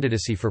his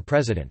candidacy for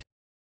president.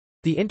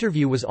 The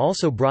interview was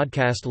also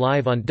broadcast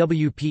live on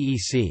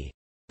WPEC.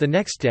 The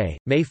next day,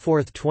 May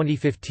 4,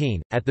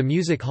 2015, at the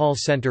Music Hall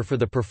Center for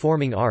the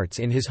Performing Arts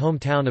in his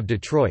hometown of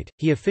Detroit,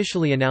 he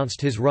officially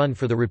announced his run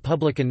for the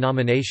Republican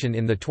nomination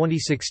in the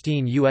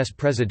 2016 U.S.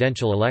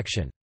 presidential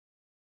election.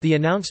 The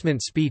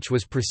announcement speech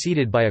was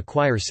preceded by a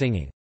choir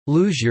singing,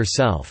 "Lose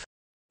Yourself,"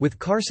 with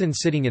Carson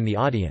sitting in the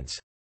audience.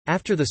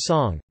 After the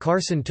song,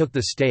 Carson took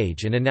the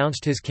stage and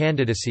announced his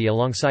candidacy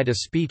alongside a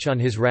speech on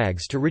his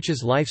rags to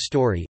riches life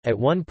story, at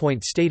one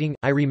point stating,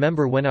 "I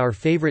remember when our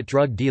favorite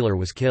drug dealer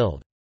was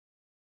killed."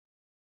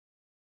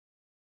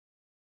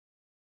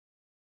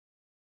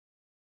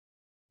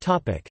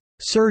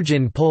 Surge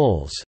in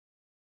polls.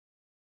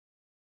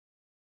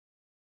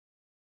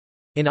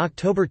 In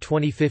October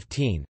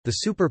 2015, the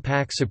Super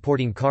PAC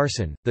supporting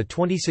Carson, the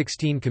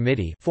 2016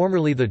 committee,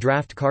 formerly the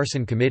Draft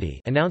Carson Committee,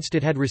 announced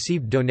it had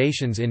received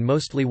donations in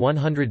mostly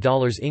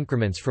 $100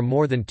 increments from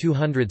more than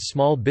 200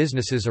 small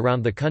businesses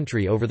around the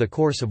country over the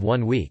course of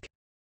 1 week.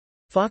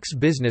 Fox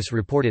Business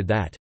reported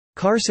that,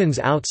 "Carson's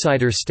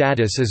outsider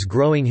status is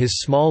growing his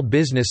small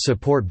business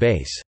support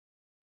base."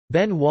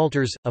 Ben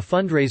Walters, a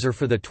fundraiser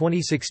for the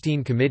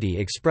 2016 committee,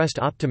 expressed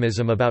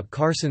optimism about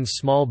Carson's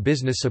small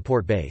business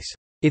support base.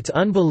 "It's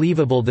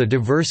unbelievable the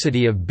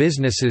diversity of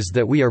businesses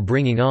that we are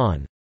bringing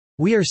on.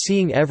 We are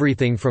seeing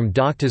everything from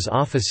doctors'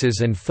 offices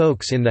and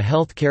folks in the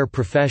healthcare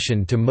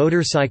profession to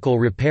motorcycle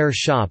repair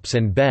shops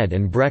and bed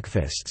and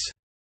breakfasts."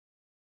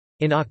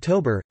 In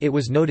October, it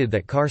was noted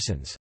that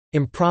Carson's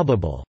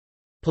improbable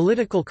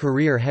political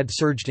career had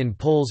surged in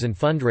polls and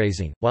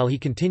fundraising, while he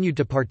continued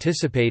to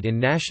participate in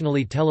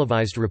nationally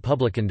televised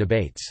Republican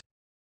debates.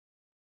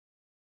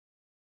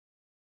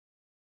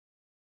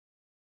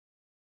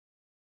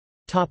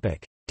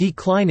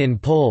 Decline in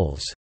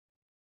polls.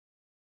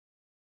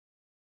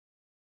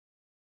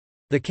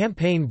 The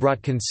campaign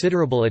brought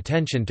considerable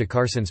attention to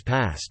Carson's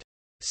past.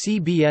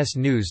 CBS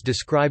News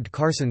described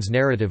Carson's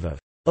narrative of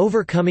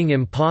overcoming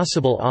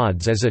impossible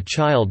odds as a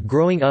child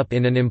growing up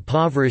in an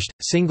impoverished,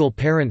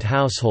 single-parent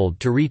household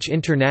to reach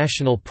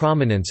international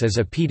prominence as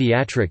a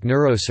pediatric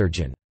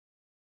neurosurgeon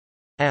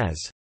as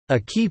a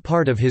key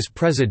part of his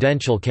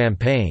presidential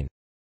campaign.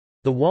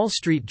 The Wall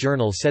Street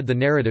Journal said the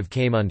narrative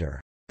came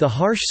under The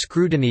harsh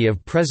scrutiny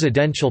of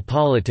presidential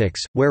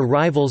politics, where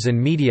rivals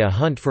and media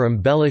hunt for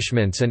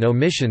embellishments and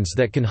omissions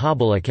that can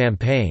hobble a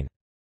campaign."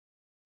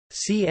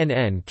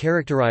 CNN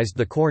characterized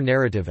the core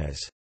narrative as,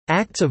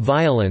 "acts of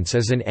violence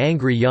as an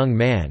angry young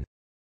man,"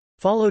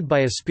 followed by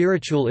a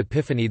spiritual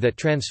epiphany that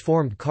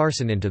transformed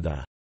Carson into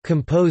the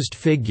composed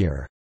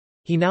figure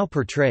he now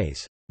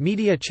portrays.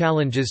 Media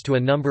challenges to a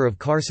number of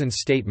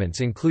Carson's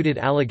statements included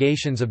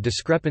allegations of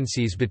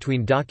discrepancies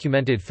between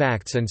documented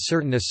facts and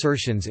certain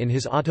assertions in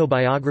his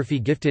autobiography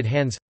Gifted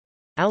Hands,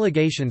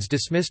 allegations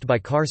dismissed by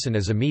Carson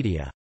as a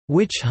media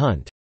witch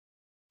hunt.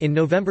 In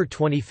November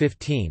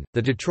 2015,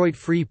 the Detroit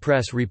Free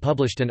Press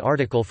republished an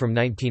article from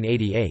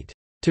 1988,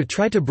 "to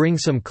try to bring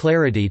some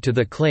clarity to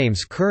the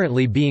claims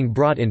currently being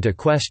brought into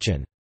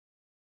question."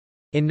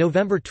 In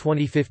November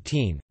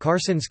 2015,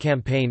 Carson's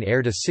campaign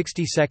aired a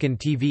 60-second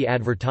TV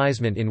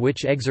advertisement in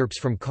which excerpts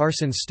from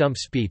Carson's stump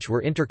speech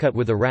were intercut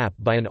with a rap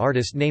by an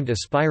artist named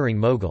Aspiring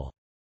Mogul.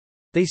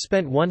 They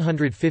spent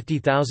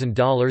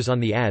 $150,000 on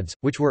the ads,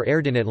 which were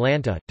aired in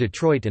Atlanta,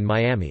 Detroit and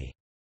Miami.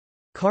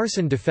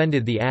 Carson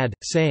defended the ad,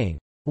 saying,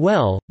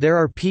 "Well, there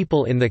are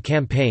people in the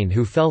campaign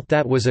who felt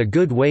that was a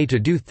good way to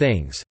do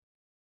things.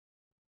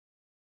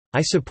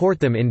 I support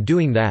them in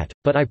doing that,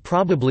 but I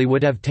probably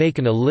would have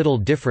taken a little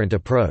different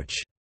approach."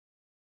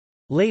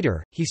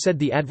 Later, he said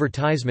the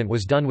advertisement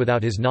was done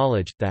without his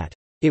knowledge, that,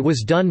 "it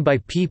was done by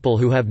people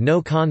who have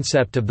no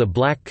concept of the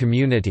black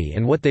community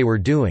and what they were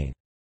doing,"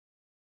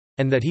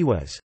 and that he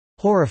was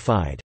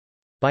 "horrified"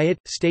 by it.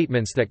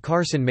 Statements that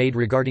Carson made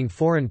regarding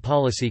foreign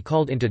policy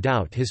called into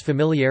doubt his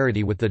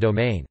familiarity with the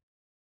domain.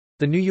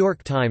 The New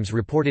York Times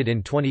reported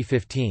in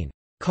 2015,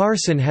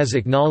 "Carson has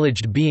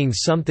acknowledged being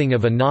something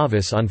of a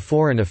novice on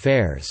foreign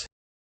affairs."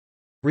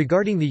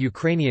 Regarding the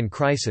Ukrainian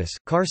crisis,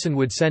 Carson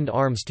would send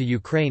arms to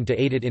Ukraine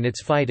to aid it in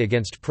its fight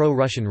against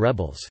pro-Russian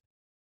rebels.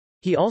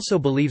 He also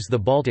believes the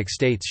Baltic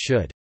states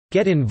should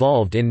get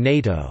involved in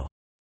NATO,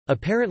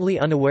 apparently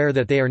unaware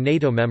that they are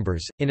NATO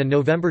members. In a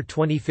November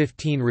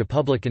 2015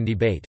 Republican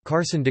debate,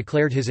 Carson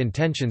declared his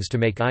intentions to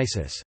make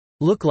ISIS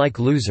look like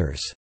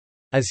losers,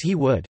 as he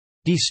would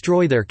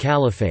destroy their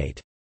caliphate.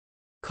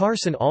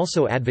 Carson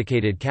also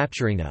advocated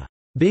capturing a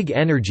big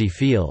energy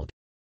field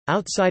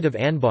outside of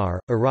Anbar,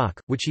 Iraq,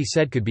 which he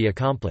said could be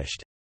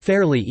accomplished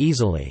fairly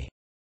easily.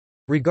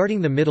 Regarding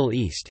the Middle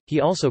East, he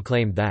also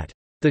claimed that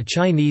the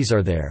Chinese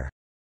are there,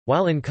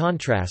 while in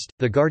contrast,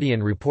 The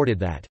Guardian reported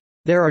that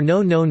there are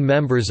no known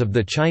members of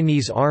the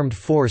Chinese armed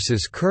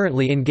forces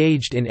currently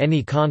engaged in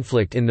any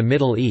conflict in the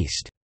Middle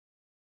East.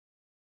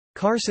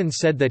 Carson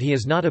said that he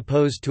is not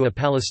opposed to a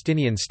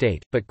Palestinian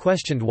state, but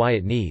questioned why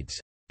it needs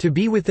to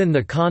be within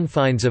the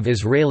confines of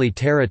Israeli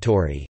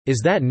territory.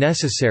 Is that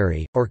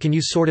necessary, or can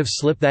you sort of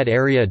slip that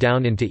area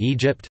down into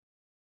Egypt?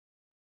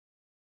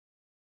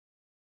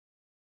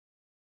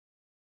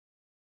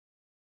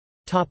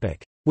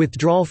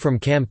 Withdrawal from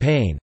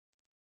campaign.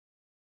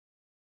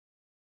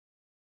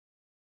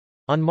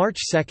 On March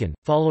 2,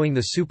 following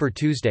the Super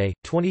Tuesday,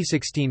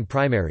 2016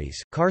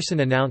 primaries,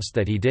 Carson announced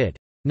that he did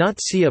not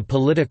see a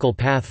political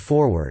path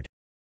forward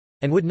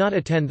and would not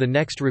attend the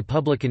next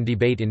Republican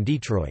debate in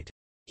Detroit.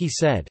 He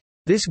said,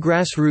 "This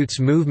grassroots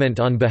movement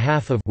on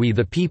behalf of we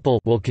the people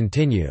will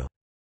continue,"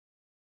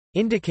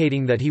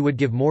 indicating that he would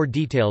give more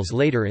details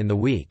later in the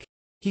week.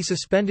 He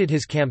suspended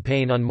his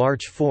campaign on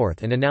March 4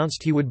 and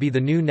announced he would be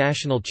the new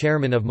national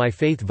chairman of My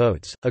Faith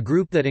Votes, a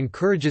group that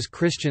encourages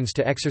Christians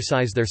to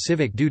exercise their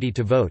civic duty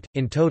to vote.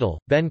 In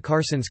total, Ben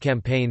Carson's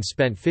campaign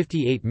spent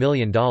 $58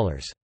 million.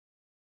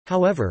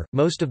 However,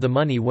 most of the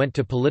money went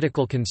to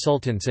political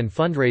consultants and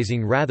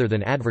fundraising rather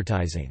than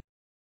advertising.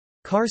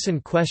 Carson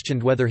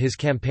questioned whether his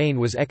campaign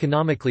was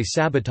economically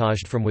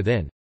sabotaged from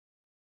within.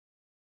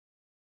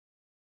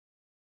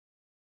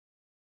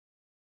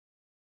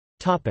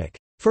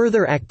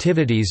 Further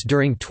activities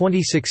during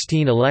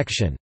 2016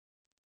 election.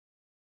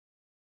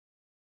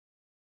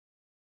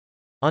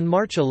 On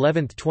March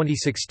 11,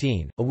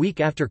 2016, a week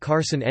after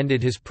Carson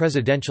ended his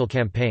presidential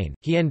campaign,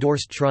 he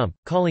endorsed Trump,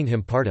 calling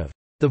him part of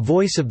the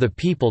voice of the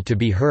people to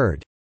be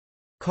heard.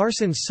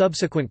 Carson's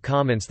subsequent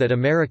comments that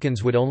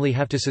Americans would only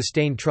have to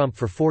sustain Trump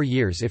for 4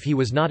 years if he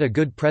was not a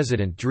good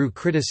president drew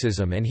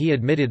criticism, and he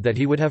admitted that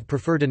he would have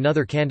preferred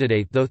another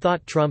candidate though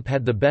thought Trump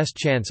had the best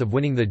chance of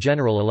winning the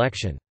general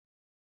election.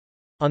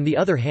 On the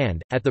other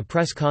hand, at the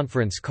press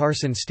conference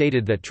Carson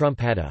stated that Trump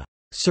had a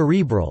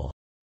cerebral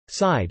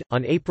side.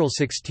 On April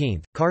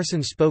 16,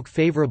 Carson spoke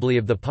favorably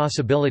of the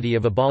possibility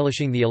of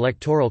abolishing the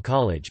Electoral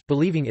College,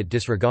 believing it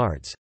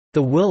disregards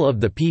the will of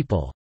the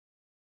people.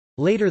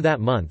 Later that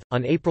month,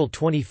 on April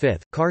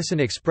 25, Carson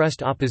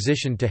expressed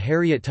opposition to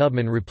Harriet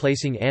Tubman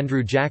replacing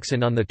Andrew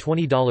Jackson on the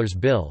 $20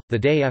 bill, the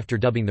day after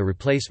dubbing the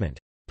replacement,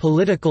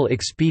 "political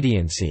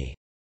expediency,"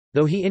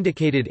 though he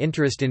indicated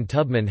interest in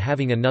Tubman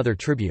having another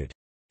tribute.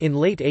 In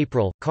late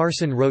April,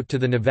 Carson wrote to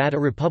the Nevada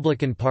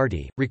Republican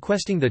Party,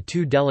 requesting the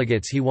 2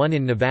 delegates he won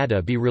in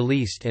Nevada be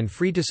released and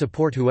free to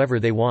support whoever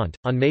they want.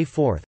 On May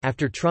 4,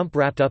 after Trump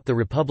wrapped up the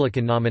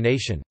Republican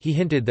nomination, he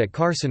hinted that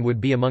Carson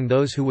would be among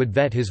those who would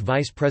vet his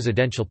vice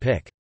presidential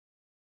pick.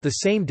 The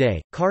same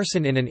day,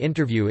 Carson in an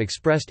interview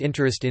expressed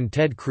interest in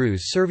Ted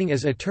Cruz serving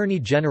as Attorney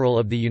General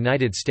of the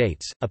United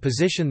States, a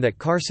position that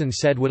Carson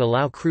said would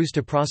allow Cruz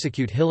to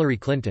prosecute Hillary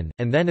Clinton,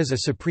 and then as a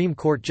Supreme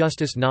Court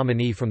Justice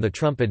nominee from the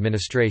Trump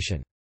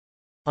administration.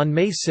 On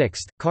May 6,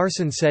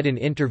 Carson said in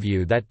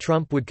interview that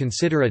Trump would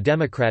consider a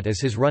Democrat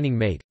as his running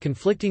mate,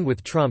 conflicting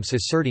with Trump's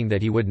asserting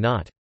that he would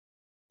not.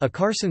 A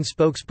Carson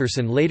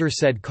spokesperson later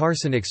said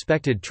Carson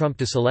expected Trump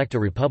to select a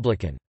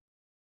Republican.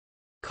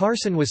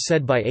 Carson was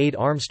said by aide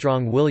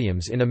Armstrong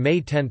Williams in a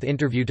May 10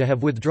 interview to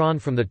have withdrawn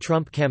from the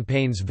Trump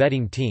campaign's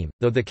vetting team,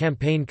 though the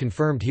campaign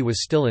confirmed he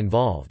was still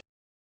involved.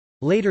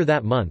 Later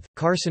that month,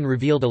 Carson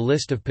revealed a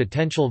list of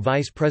potential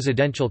vice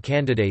presidential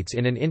candidates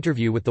in an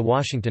interview with The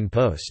Washington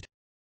Post.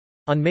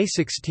 On May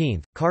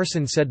 16,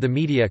 Carson said the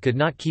media could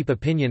not keep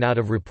opinion out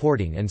of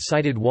reporting and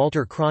cited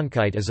Walter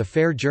Cronkite as a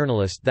fair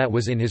journalist that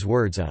was, in his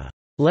words, a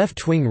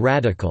left-wing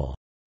radical.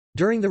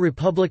 During the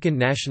Republican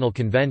National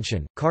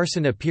Convention,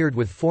 Carson appeared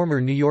with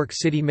former New York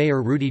City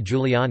Mayor Rudy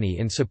Giuliani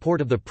in support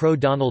of the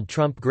pro-Donald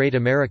Trump Great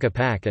America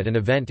PAC at an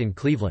event in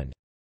Cleveland.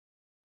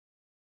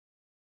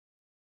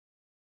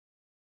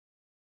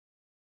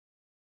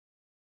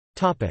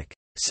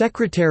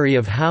 Secretary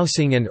of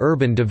Housing and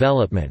Urban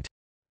Development.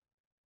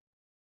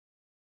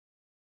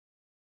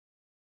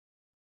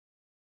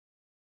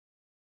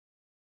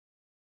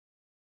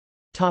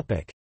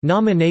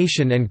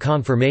 Nomination and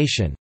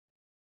confirmation.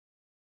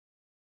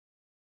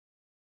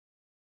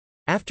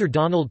 After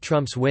Donald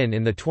Trump's win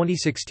in the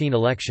 2016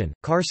 election,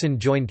 Carson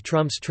joined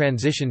Trump's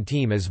transition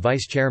team as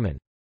vice chairman.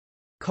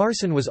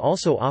 Carson was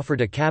also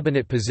offered a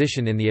cabinet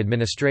position in the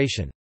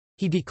administration.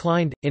 He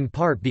declined, in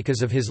part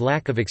because of his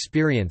lack of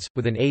experience,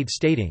 with an aide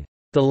stating,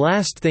 "The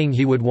last thing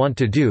he would want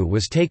to do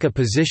was take a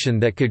position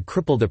that could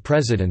cripple the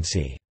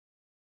presidency."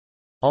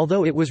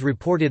 Although it was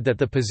reported that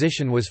the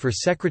position was for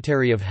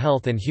Secretary of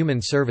Health and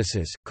Human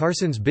Services,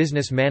 Carson's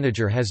business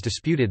manager has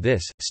disputed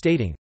this,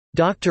 stating,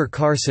 "Dr.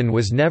 Carson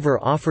was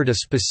never offered a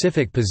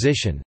specific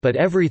position, but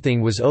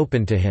everything was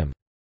open to him."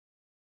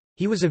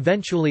 He was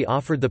eventually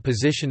offered the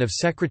position of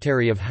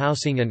Secretary of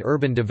Housing and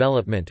Urban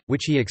Development,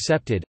 which he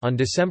accepted. On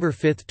December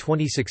 5,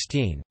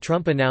 2016,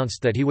 Trump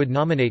announced that he would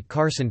nominate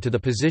Carson to the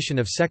position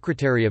of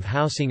Secretary of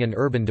Housing and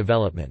Urban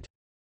Development.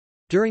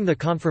 During the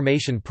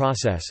confirmation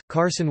process,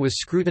 Carson was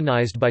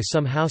scrutinized by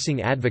some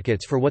housing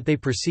advocates for what they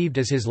perceived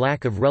as his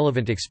lack of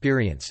relevant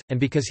experience, and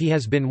because he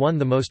has been one of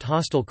the most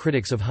hostile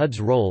critics of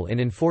HUD's role in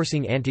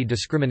enforcing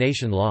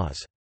anti-discrimination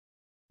laws.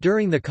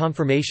 During the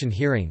confirmation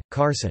hearing,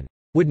 Carson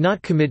would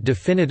not commit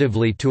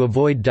definitively to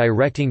avoid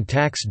directing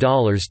tax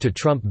dollars to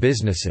Trump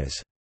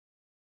businesses.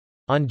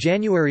 On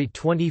January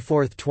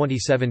 24,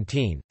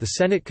 2017, the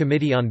Senate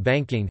Committee on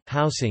Banking,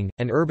 Housing,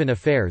 and Urban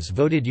Affairs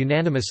voted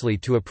unanimously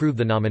to approve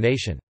the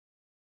nomination.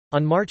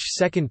 On March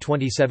 2,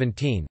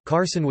 2017,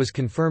 Carson was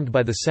confirmed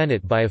by the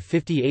Senate by a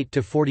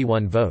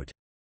 58-41 vote.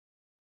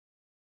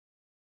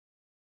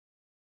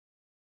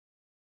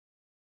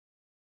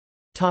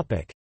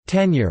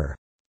 Tenure.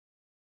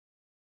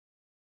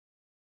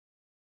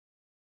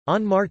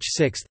 On March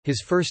 6,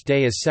 his first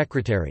day as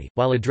secretary,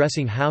 while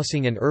addressing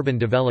Housing and Urban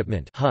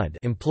Development (HUD)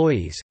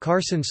 employees,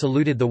 Carson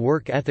saluted the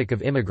work ethic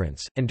of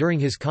immigrants, and during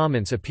his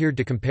comments appeared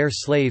to compare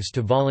slaves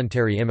to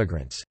voluntary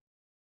immigrants.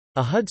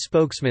 A HUD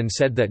spokesman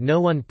said that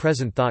no one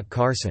present thought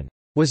Carson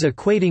was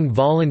equating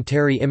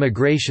voluntary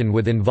immigration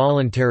with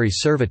involuntary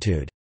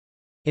servitude.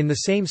 In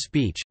the same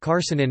speech,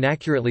 Carson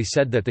inaccurately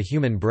said that the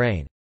human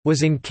brain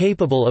was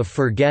incapable of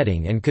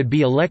forgetting and could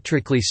be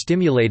electrically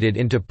stimulated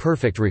into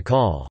perfect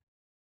recall.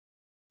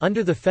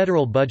 Under the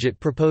federal budget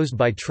proposed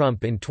by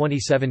Trump in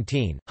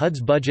 2017, HUD's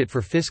budget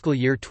for fiscal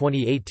year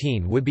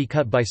 2018 would be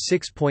cut by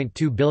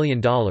 $6.2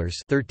 billion,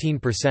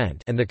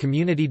 13%, and the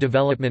Community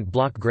Development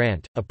Block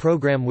Grant, a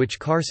program which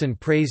Carson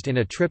praised in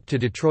a trip to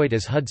Detroit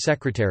as HUD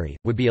secretary,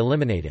 would be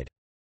eliminated.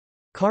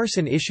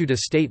 Carson issued a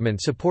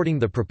statement supporting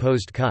the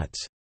proposed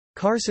cuts.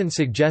 Carson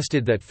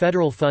suggested that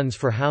federal funds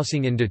for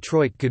housing in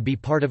Detroit could be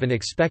part of an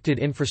expected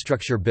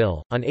infrastructure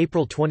bill. On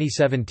April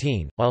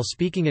 2017, while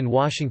speaking in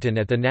Washington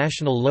at the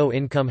National Low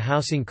Income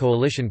Housing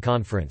Coalition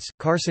Conference,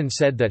 Carson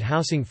said that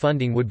housing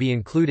funding would be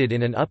included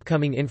in an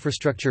upcoming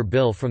infrastructure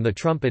bill from the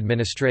Trump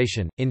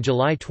administration. In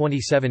July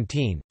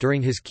 2017,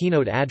 during his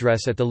keynote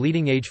address at the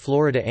Leading Age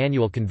Florida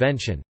Annual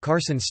Convention,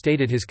 Carson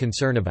stated his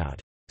concern about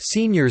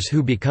seniors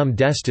who become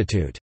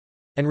destitute,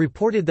 and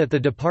reported that the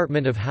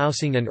Department of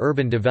Housing and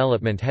Urban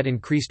Development had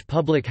increased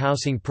public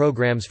housing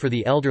programs for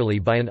the elderly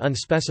by an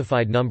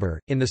unspecified number.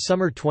 In the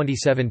summer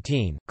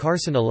 2017,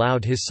 Carson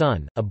allowed his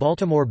son, a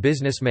Baltimore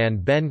businessman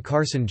Ben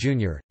Carson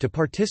Jr., to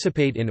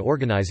participate in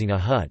organizing a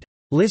HUD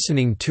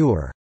listening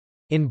tour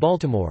in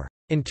Baltimore.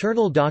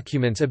 Internal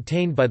documents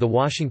obtained by The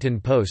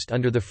Washington Post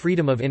under the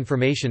Freedom of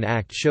Information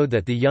Act showed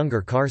that the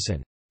younger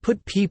Carson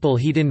put people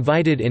he'd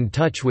invited in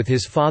touch with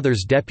his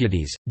father's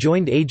deputies,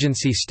 joined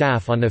agency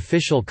staff on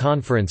official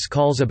conference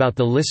calls about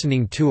the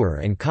listening tour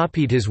and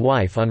copied his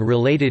wife on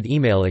related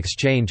email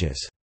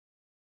exchanges.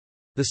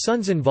 The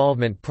son's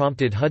involvement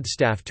prompted HUD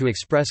staff to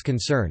express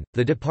concern.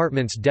 The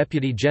department's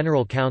Deputy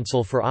General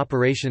Counsel for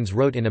Operations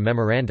wrote in a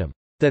memorandum,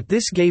 that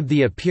this gave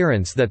the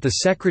appearance that the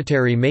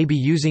secretary may be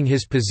using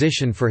his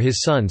position for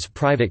his son's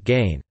private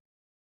gain."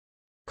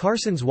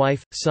 Carson's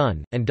wife,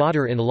 son, and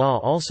daughter-in-law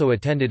also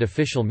attended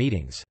official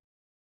meetings.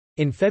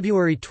 In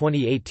February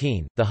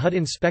 2018, the HUD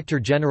Inspector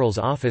General's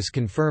office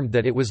confirmed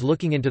that it was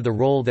looking into the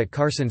role that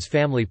Carson's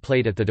family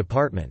played at the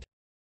department.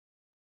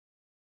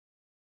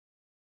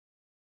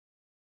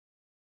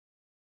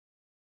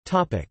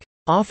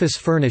 Office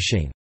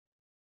furnishing.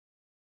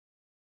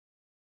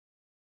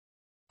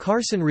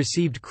 Carson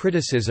received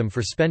criticism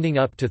for spending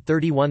up to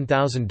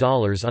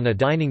 $31,000 on a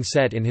dining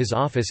set in his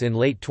office in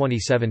late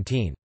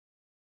 2017.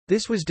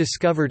 This was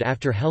discovered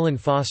after Helen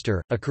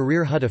Foster, a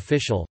career HUD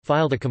official,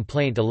 filed a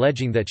complaint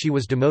alleging that she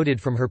was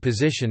demoted from her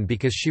position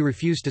because she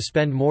refused to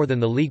spend more than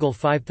the legal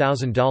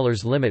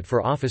 $5,000 limit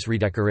for office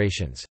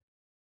redecorations.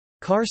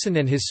 Carson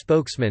and his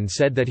spokesman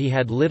said that he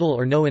had little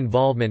or no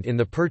involvement in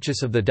the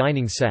purchase of the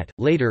dining set.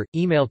 Later,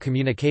 email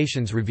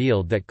communications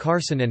revealed that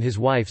Carson and his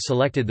wife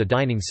selected the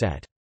dining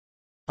set.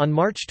 On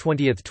March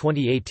 20,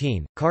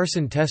 2018,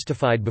 Carson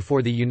testified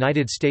before the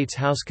United States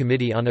House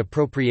Committee on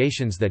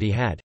Appropriations that he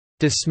had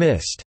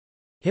dismissed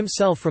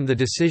himself from the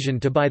decision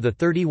to buy the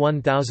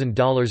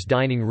 $31,000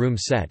 dining room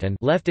set and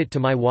left it to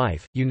my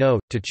wife,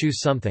 to choose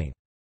something.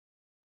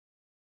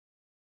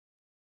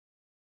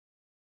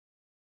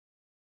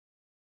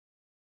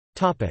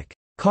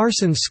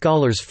 Carson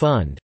Scholars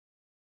Fund.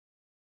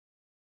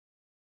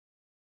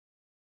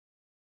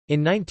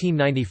 In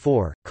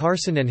 1994,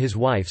 Carson and his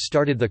wife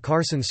started the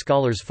Carson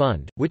Scholars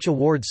Fund, which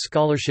awards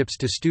scholarships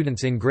to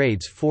students in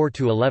grades 4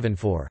 to 11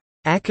 for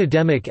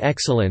academic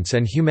excellence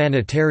and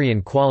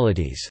humanitarian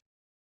qualities.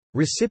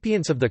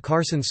 Recipients of the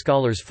Carson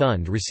Scholars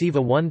Fund receive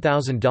a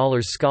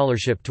 $1,000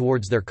 scholarship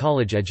towards their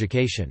college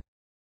education.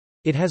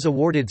 It has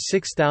awarded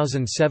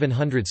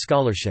 6,700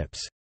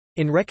 scholarships.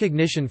 In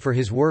recognition for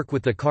his work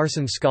with the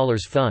Carson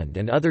Scholars Fund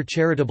and other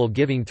charitable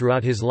giving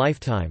throughout his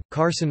lifetime,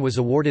 Carson was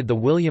awarded the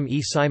William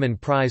E. Simon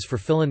Prize for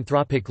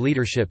Philanthropic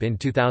Leadership in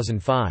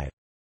 2005.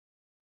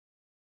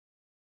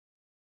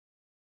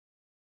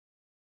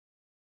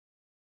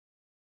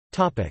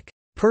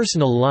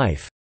 Personal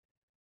life.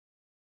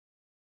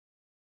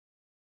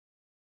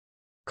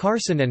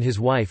 Carson and his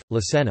wife,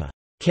 Lasenna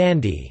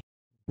Candy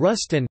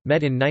Rustin,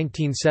 met in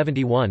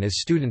 1971 as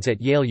students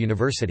at Yale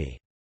University.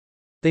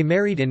 They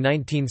married in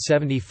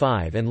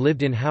 1975 and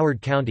lived in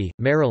Howard County,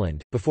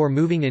 Maryland, before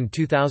moving in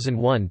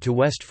 2001 to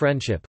West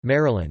Friendship,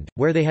 Maryland,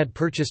 where they had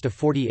purchased a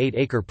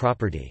 48-acre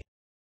property.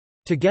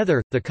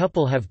 Together, the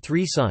couple have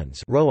 3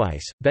 sons,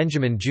 Royce,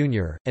 Benjamin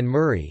Jr., and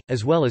Murray,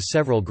 as well as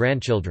several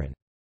grandchildren.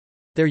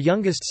 Their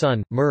youngest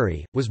son,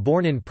 Murray, was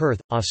born in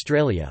Perth,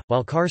 Australia.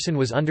 While Carson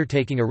was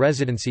undertaking a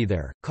residency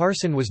there,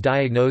 Carson was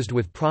diagnosed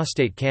with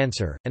prostate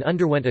cancer, and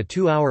underwent a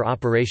 2-hour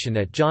operation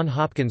at Johns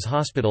Hopkins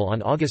Hospital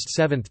on August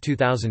 7,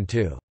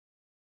 2002.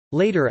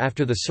 Later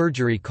after the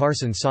surgery,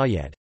 Carson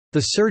said,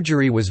 "The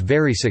surgery was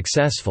very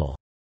successful.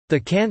 The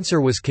cancer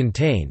was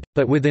contained,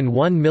 but within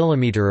 1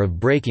 millimeter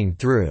of breaking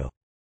through.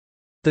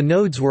 The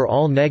nodes were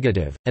all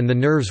negative, and the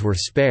nerves were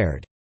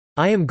spared.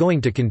 I am going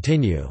to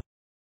continue."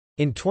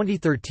 In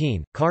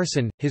 2013,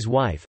 Carson, his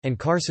wife, and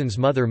Carson's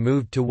mother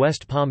moved to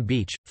West Palm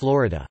Beach,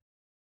 Florida.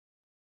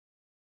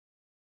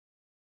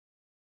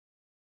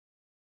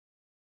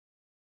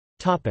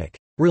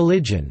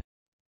 Religion.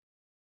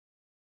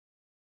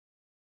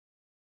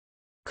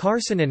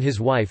 Carson and his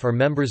wife are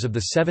members of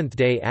the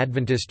Seventh-day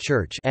Adventist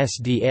Church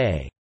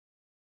 (SDA).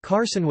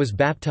 Carson was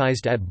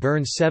baptized at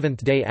Burns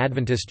Seventh-day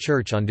Adventist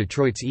Church on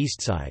Detroit's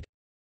East Side.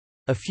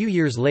 A few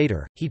years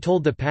later, he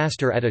told the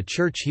pastor at a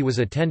church he was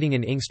attending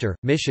in Inkster,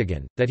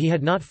 Michigan, that he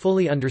had not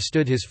fully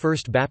understood his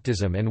first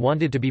baptism and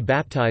wanted to be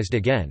baptized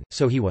again,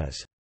 so he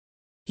was.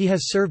 He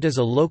has served as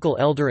a local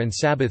elder and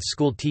Sabbath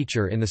school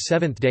teacher in the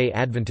Seventh-day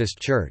Adventist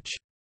Church.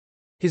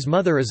 His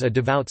mother is a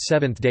devout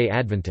Seventh-day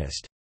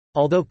Adventist.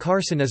 Although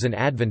Carson is an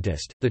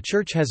Adventist, the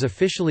church has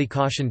officially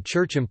cautioned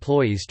church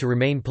employees to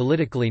remain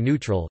politically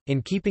neutral.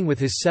 In keeping with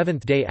his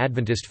Seventh-day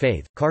Adventist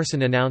faith,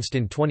 Carson announced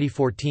in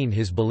 2014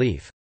 his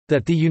belief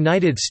that the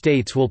United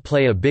States will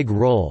play a big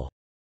role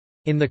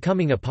in the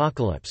coming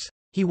apocalypse.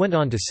 He went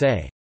on to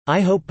say, "I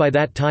hope by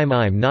that time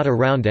I'm not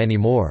around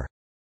anymore."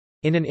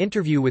 In an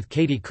interview with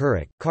Katie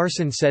Couric,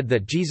 Carson said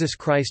that Jesus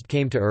Christ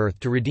came to earth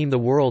to redeem the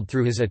world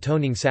through his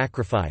atoning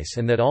sacrifice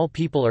and that all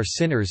people are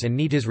sinners and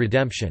need his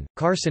redemption.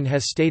 Carson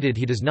has stated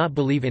he does not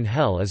believe in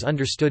hell as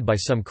understood by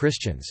some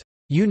Christians.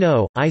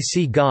 I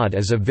see God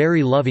as a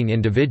very loving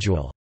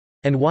individual.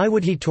 And why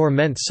would he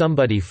torment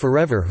somebody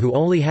forever who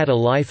only had a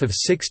life of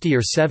 60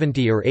 or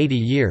 70 or 80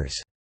 years?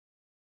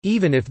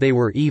 Even if they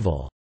were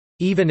evil.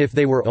 Even if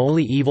they were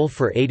only evil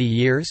for 80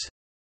 years?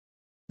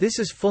 This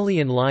is fully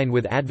in line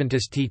with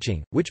Adventist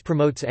teaching, which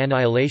promotes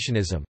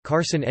annihilationism.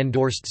 Carson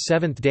endorsed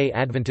Seventh-day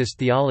Adventist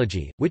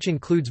theology, which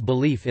includes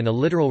belief in a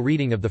literal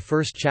reading of the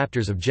first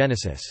chapters of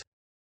Genesis.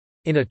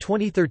 In a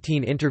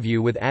 2013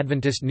 interview with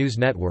Adventist News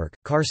Network,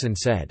 Carson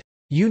said,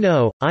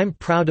 I'm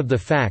proud of the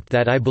fact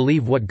that I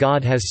believe what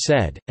God has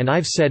said, and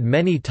I've said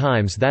many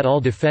times that I'll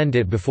defend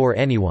it before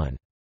anyone.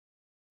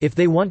 If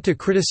they want to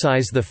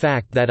criticize the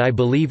fact that I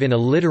believe in a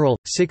literal,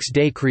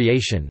 six-day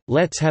creation,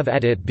 let's have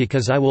at it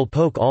because I will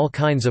poke all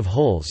kinds of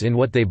holes in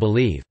what they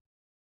believe."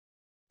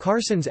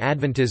 Carson's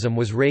Adventism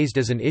was raised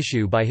as an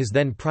issue by his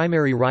then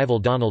primary rival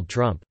Donald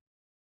Trump.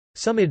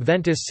 Some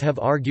Adventists have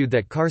argued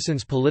that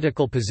Carson's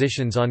political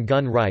positions on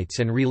gun rights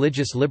and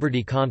religious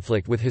liberty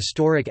conflict with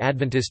historic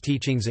Adventist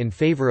teachings in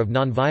favor of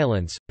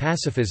nonviolence,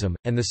 pacifism,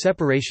 and the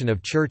separation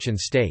of church and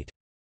state.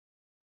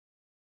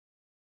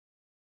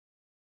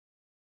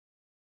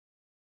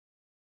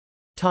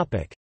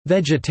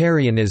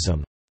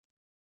 Vegetarianism.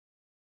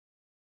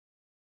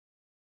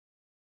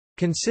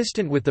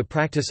 Consistent with the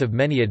practice of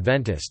many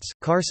Adventists,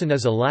 Carson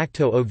is a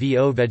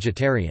lacto-ovo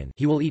vegetarian.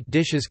 He will eat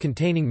dishes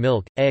containing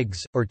milk,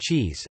 eggs, or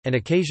cheese, and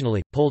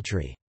occasionally,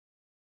 poultry.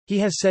 He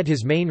has said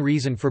his main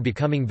reason for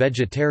becoming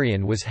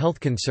vegetarian was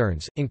health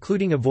concerns,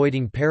 including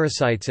avoiding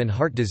parasites and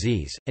heart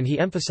disease, and he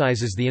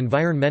emphasizes the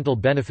environmental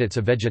benefits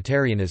of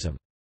vegetarianism.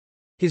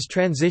 His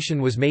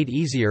transition was made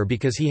easier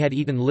because he had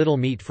eaten little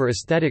meat for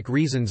aesthetic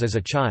reasons as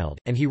a child,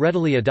 and he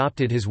readily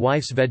adopted his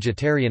wife's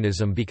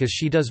vegetarianism because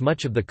she does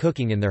much of the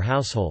cooking in their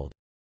household.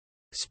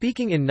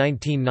 Speaking in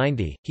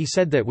 1990, he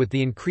said that with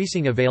the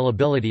increasing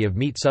availability of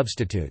meat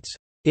substitutes,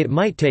 "It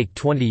might take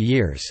 20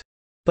 years.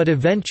 But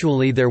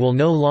eventually there will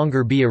no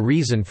longer be a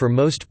reason for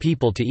most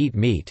people to eat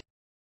meat.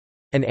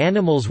 And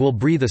animals will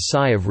breathe a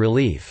sigh of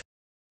relief."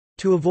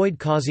 To avoid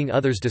causing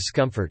others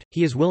discomfort,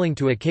 he is willing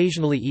to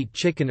occasionally eat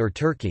chicken or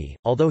turkey,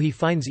 although he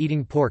finds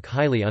eating pork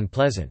highly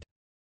unpleasant.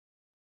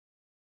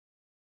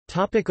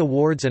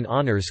 Awards and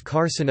honors.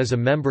 Carson is a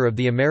member of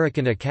the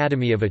American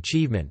Academy of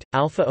Achievement,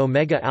 Alpha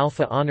Omega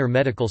Alpha Honor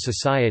Medical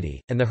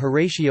Society, and the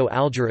Horatio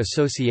Alger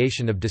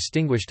Association of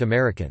Distinguished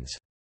Americans.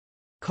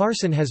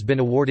 Carson has been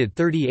awarded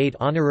 38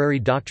 honorary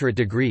doctorate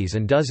degrees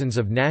and dozens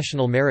of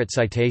national merit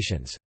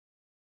citations.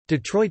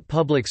 Detroit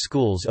Public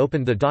Schools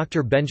opened the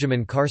Dr.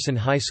 Benjamin Carson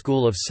High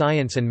School of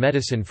Science and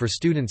Medicine for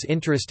students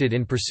interested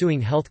in pursuing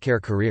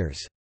healthcare careers.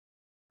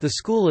 The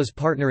school is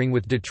partnering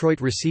with Detroit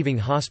Receiving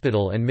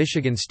Hospital and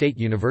Michigan State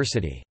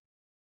University.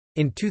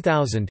 In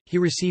 2000, he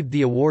received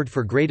the Award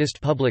for Greatest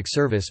Public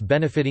Service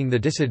Benefiting the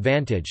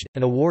Disadvantaged,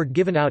 an award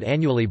given out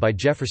annually by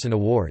Jefferson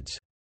Awards.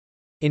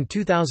 In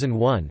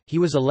 2001, he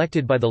was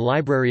elected by the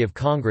Library of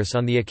Congress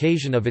on the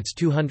occasion of its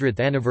 200th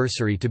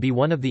anniversary to be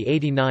one of the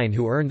 89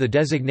 who earned the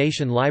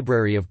designation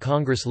Library of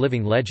Congress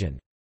Living Legend.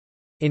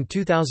 In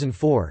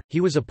 2004,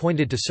 he was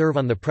appointed to serve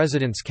on the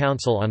President's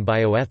Council on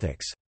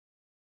Bioethics.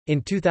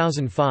 In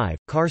 2005,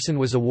 Carson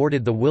was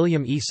awarded the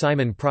William E.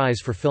 Simon Prize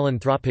for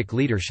Philanthropic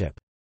Leadership.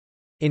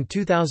 In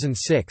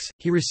 2006,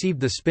 he received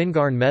the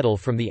Spingarn Medal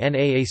from the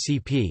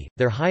NAACP,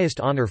 their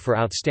highest honor for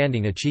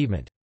outstanding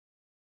achievement.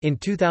 In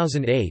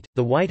 2008,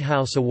 the White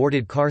House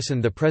awarded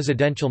Carson the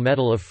Presidential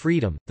Medal of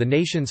Freedom, the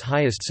nation's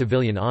highest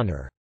civilian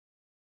honor.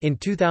 In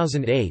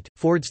 2008,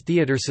 Ford's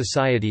Theater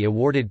Society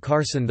awarded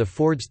Carson the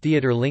Ford's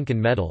Theater Lincoln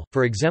Medal,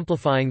 for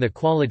exemplifying the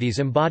qualities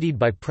embodied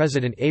by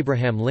President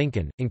Abraham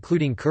Lincoln,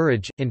 including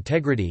courage,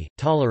 integrity,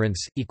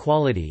 tolerance,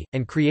 equality,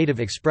 and creative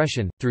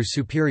expression, through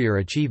superior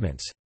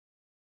achievements.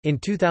 In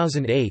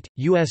 2008,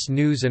 U.S.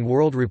 News &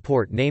 World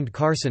Report named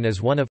Carson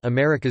as one of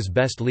America's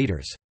best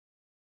leaders.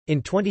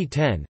 In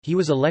 2010, he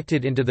was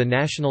elected into the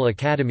National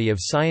Academy of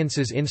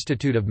Sciences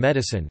Institute of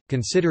Medicine,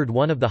 considered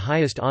one of the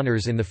highest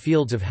honors in the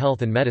fields of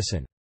health and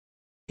medicine.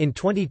 In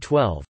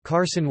 2012,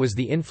 Carson was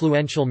the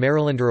influential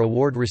Marylander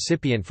Award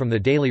recipient from the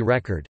Daily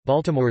Record,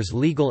 Baltimore's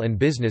legal and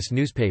business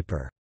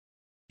newspaper.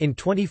 In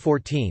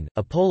 2014,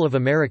 a poll of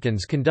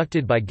Americans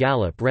conducted by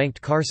Gallup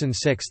ranked Carson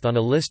sixth on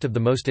a list of the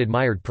most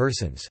admired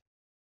persons.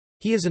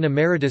 He is an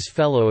emeritus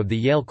fellow of the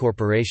Yale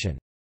Corporation.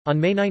 On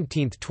May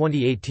 19,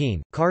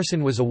 2018,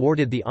 Carson was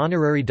awarded the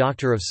Honorary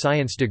Doctor of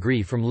Science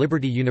degree from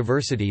Liberty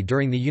University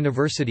during the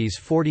university's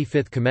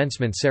 45th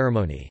commencement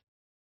ceremony.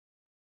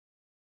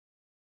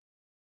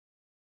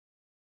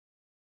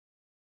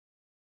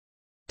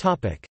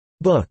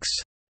 Books.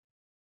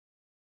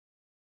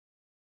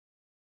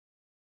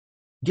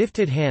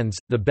 Gifted Hands,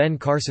 The Ben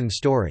Carson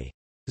Story.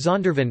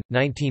 Zondervan,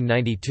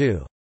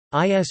 1992.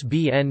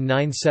 ISBN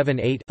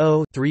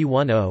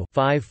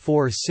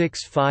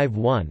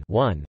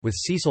 978-0-310-54651-1, with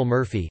Cecil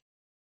Murphy.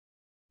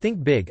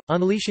 Think Big,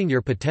 Unleashing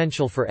Your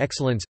Potential for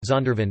Excellence,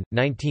 Zondervan,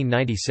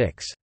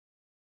 1996.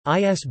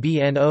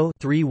 ISBN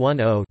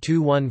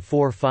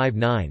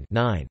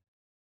 0-310-21459-9.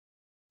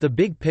 The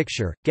Big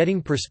Picture,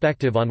 Getting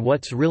Perspective on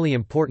What's Really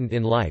Important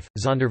in Life,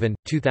 Zondervan,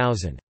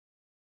 2000.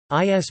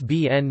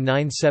 ISBN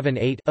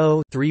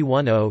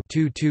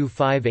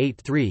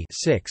 978-0-310-22583-6,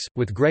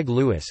 with Greg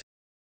Lewis.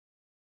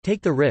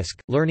 Take the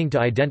Risk, Learning to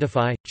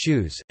Identify,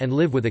 Choose, and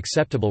Live with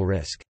Acceptable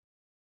Risk.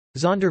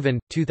 Zondervan,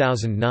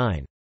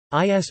 2009.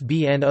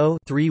 ISBN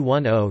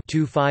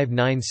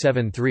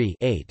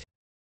 0-310-25973-8.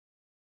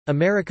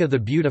 America the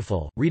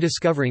Beautiful,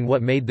 Rediscovering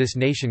What Made This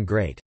Nation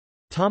Great.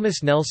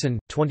 Thomas Nelson,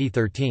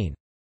 2013.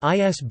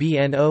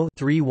 ISBN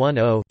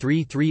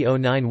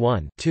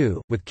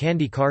 0-310-33091-2, with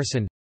Candy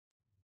Carson.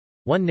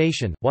 One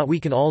Nation, What We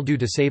Can All Do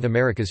to Save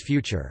America's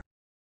Future.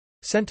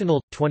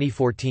 Sentinel,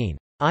 2014.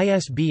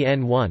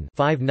 ISBN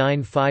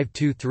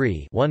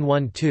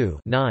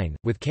 1-59523-112-9,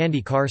 with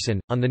Candy Carson,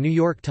 on the New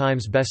York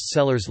Times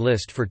bestsellers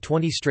list for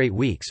 20 straight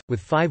weeks, with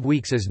 5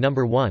 weeks as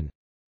number 1.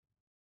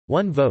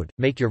 One Vote,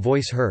 Make Your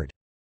Voice Heard.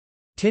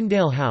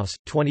 Tyndale House,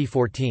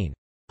 2014.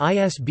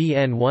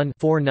 ISBN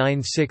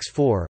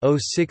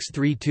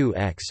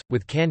 1-4964-0632-X,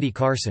 with Candy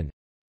Carson.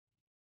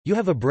 You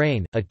Have a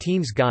Brain, A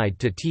Teen's Guide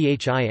to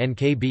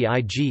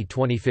THINKBIG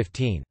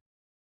 2015.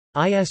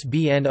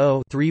 ISBN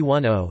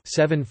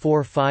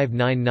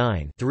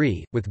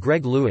 0-310-74599-3, with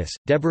Greg Lewis,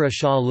 Deborah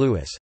Shaw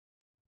Lewis.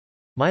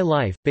 My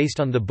Life, based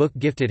on the book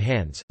Gifted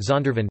Hands,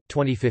 Zondervan,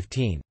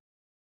 2015.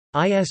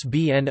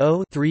 ISBN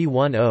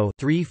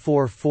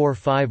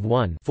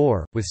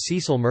 0-310-34451-4, with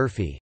Cecil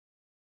Murphy.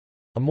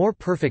 A More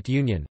Perfect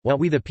Union, What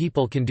We the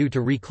People Can Do to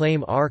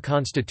Reclaim Our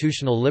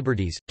Constitutional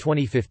Liberties,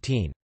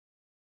 2015.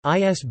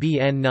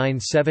 ISBN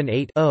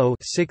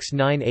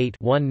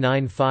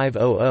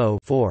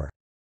 978-0-698-19500-4.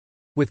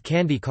 With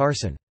Candy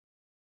Carson.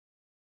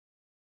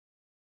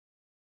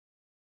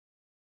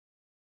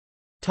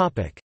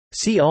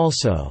 See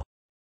also: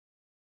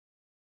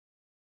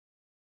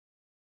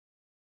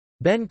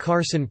 Ben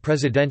Carson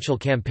Presidential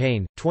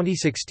Campaign,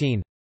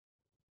 2016.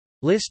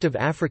 List of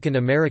African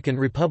American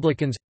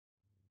Republicans.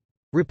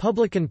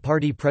 Republican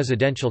Party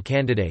presidential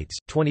candidates,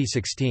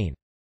 2016.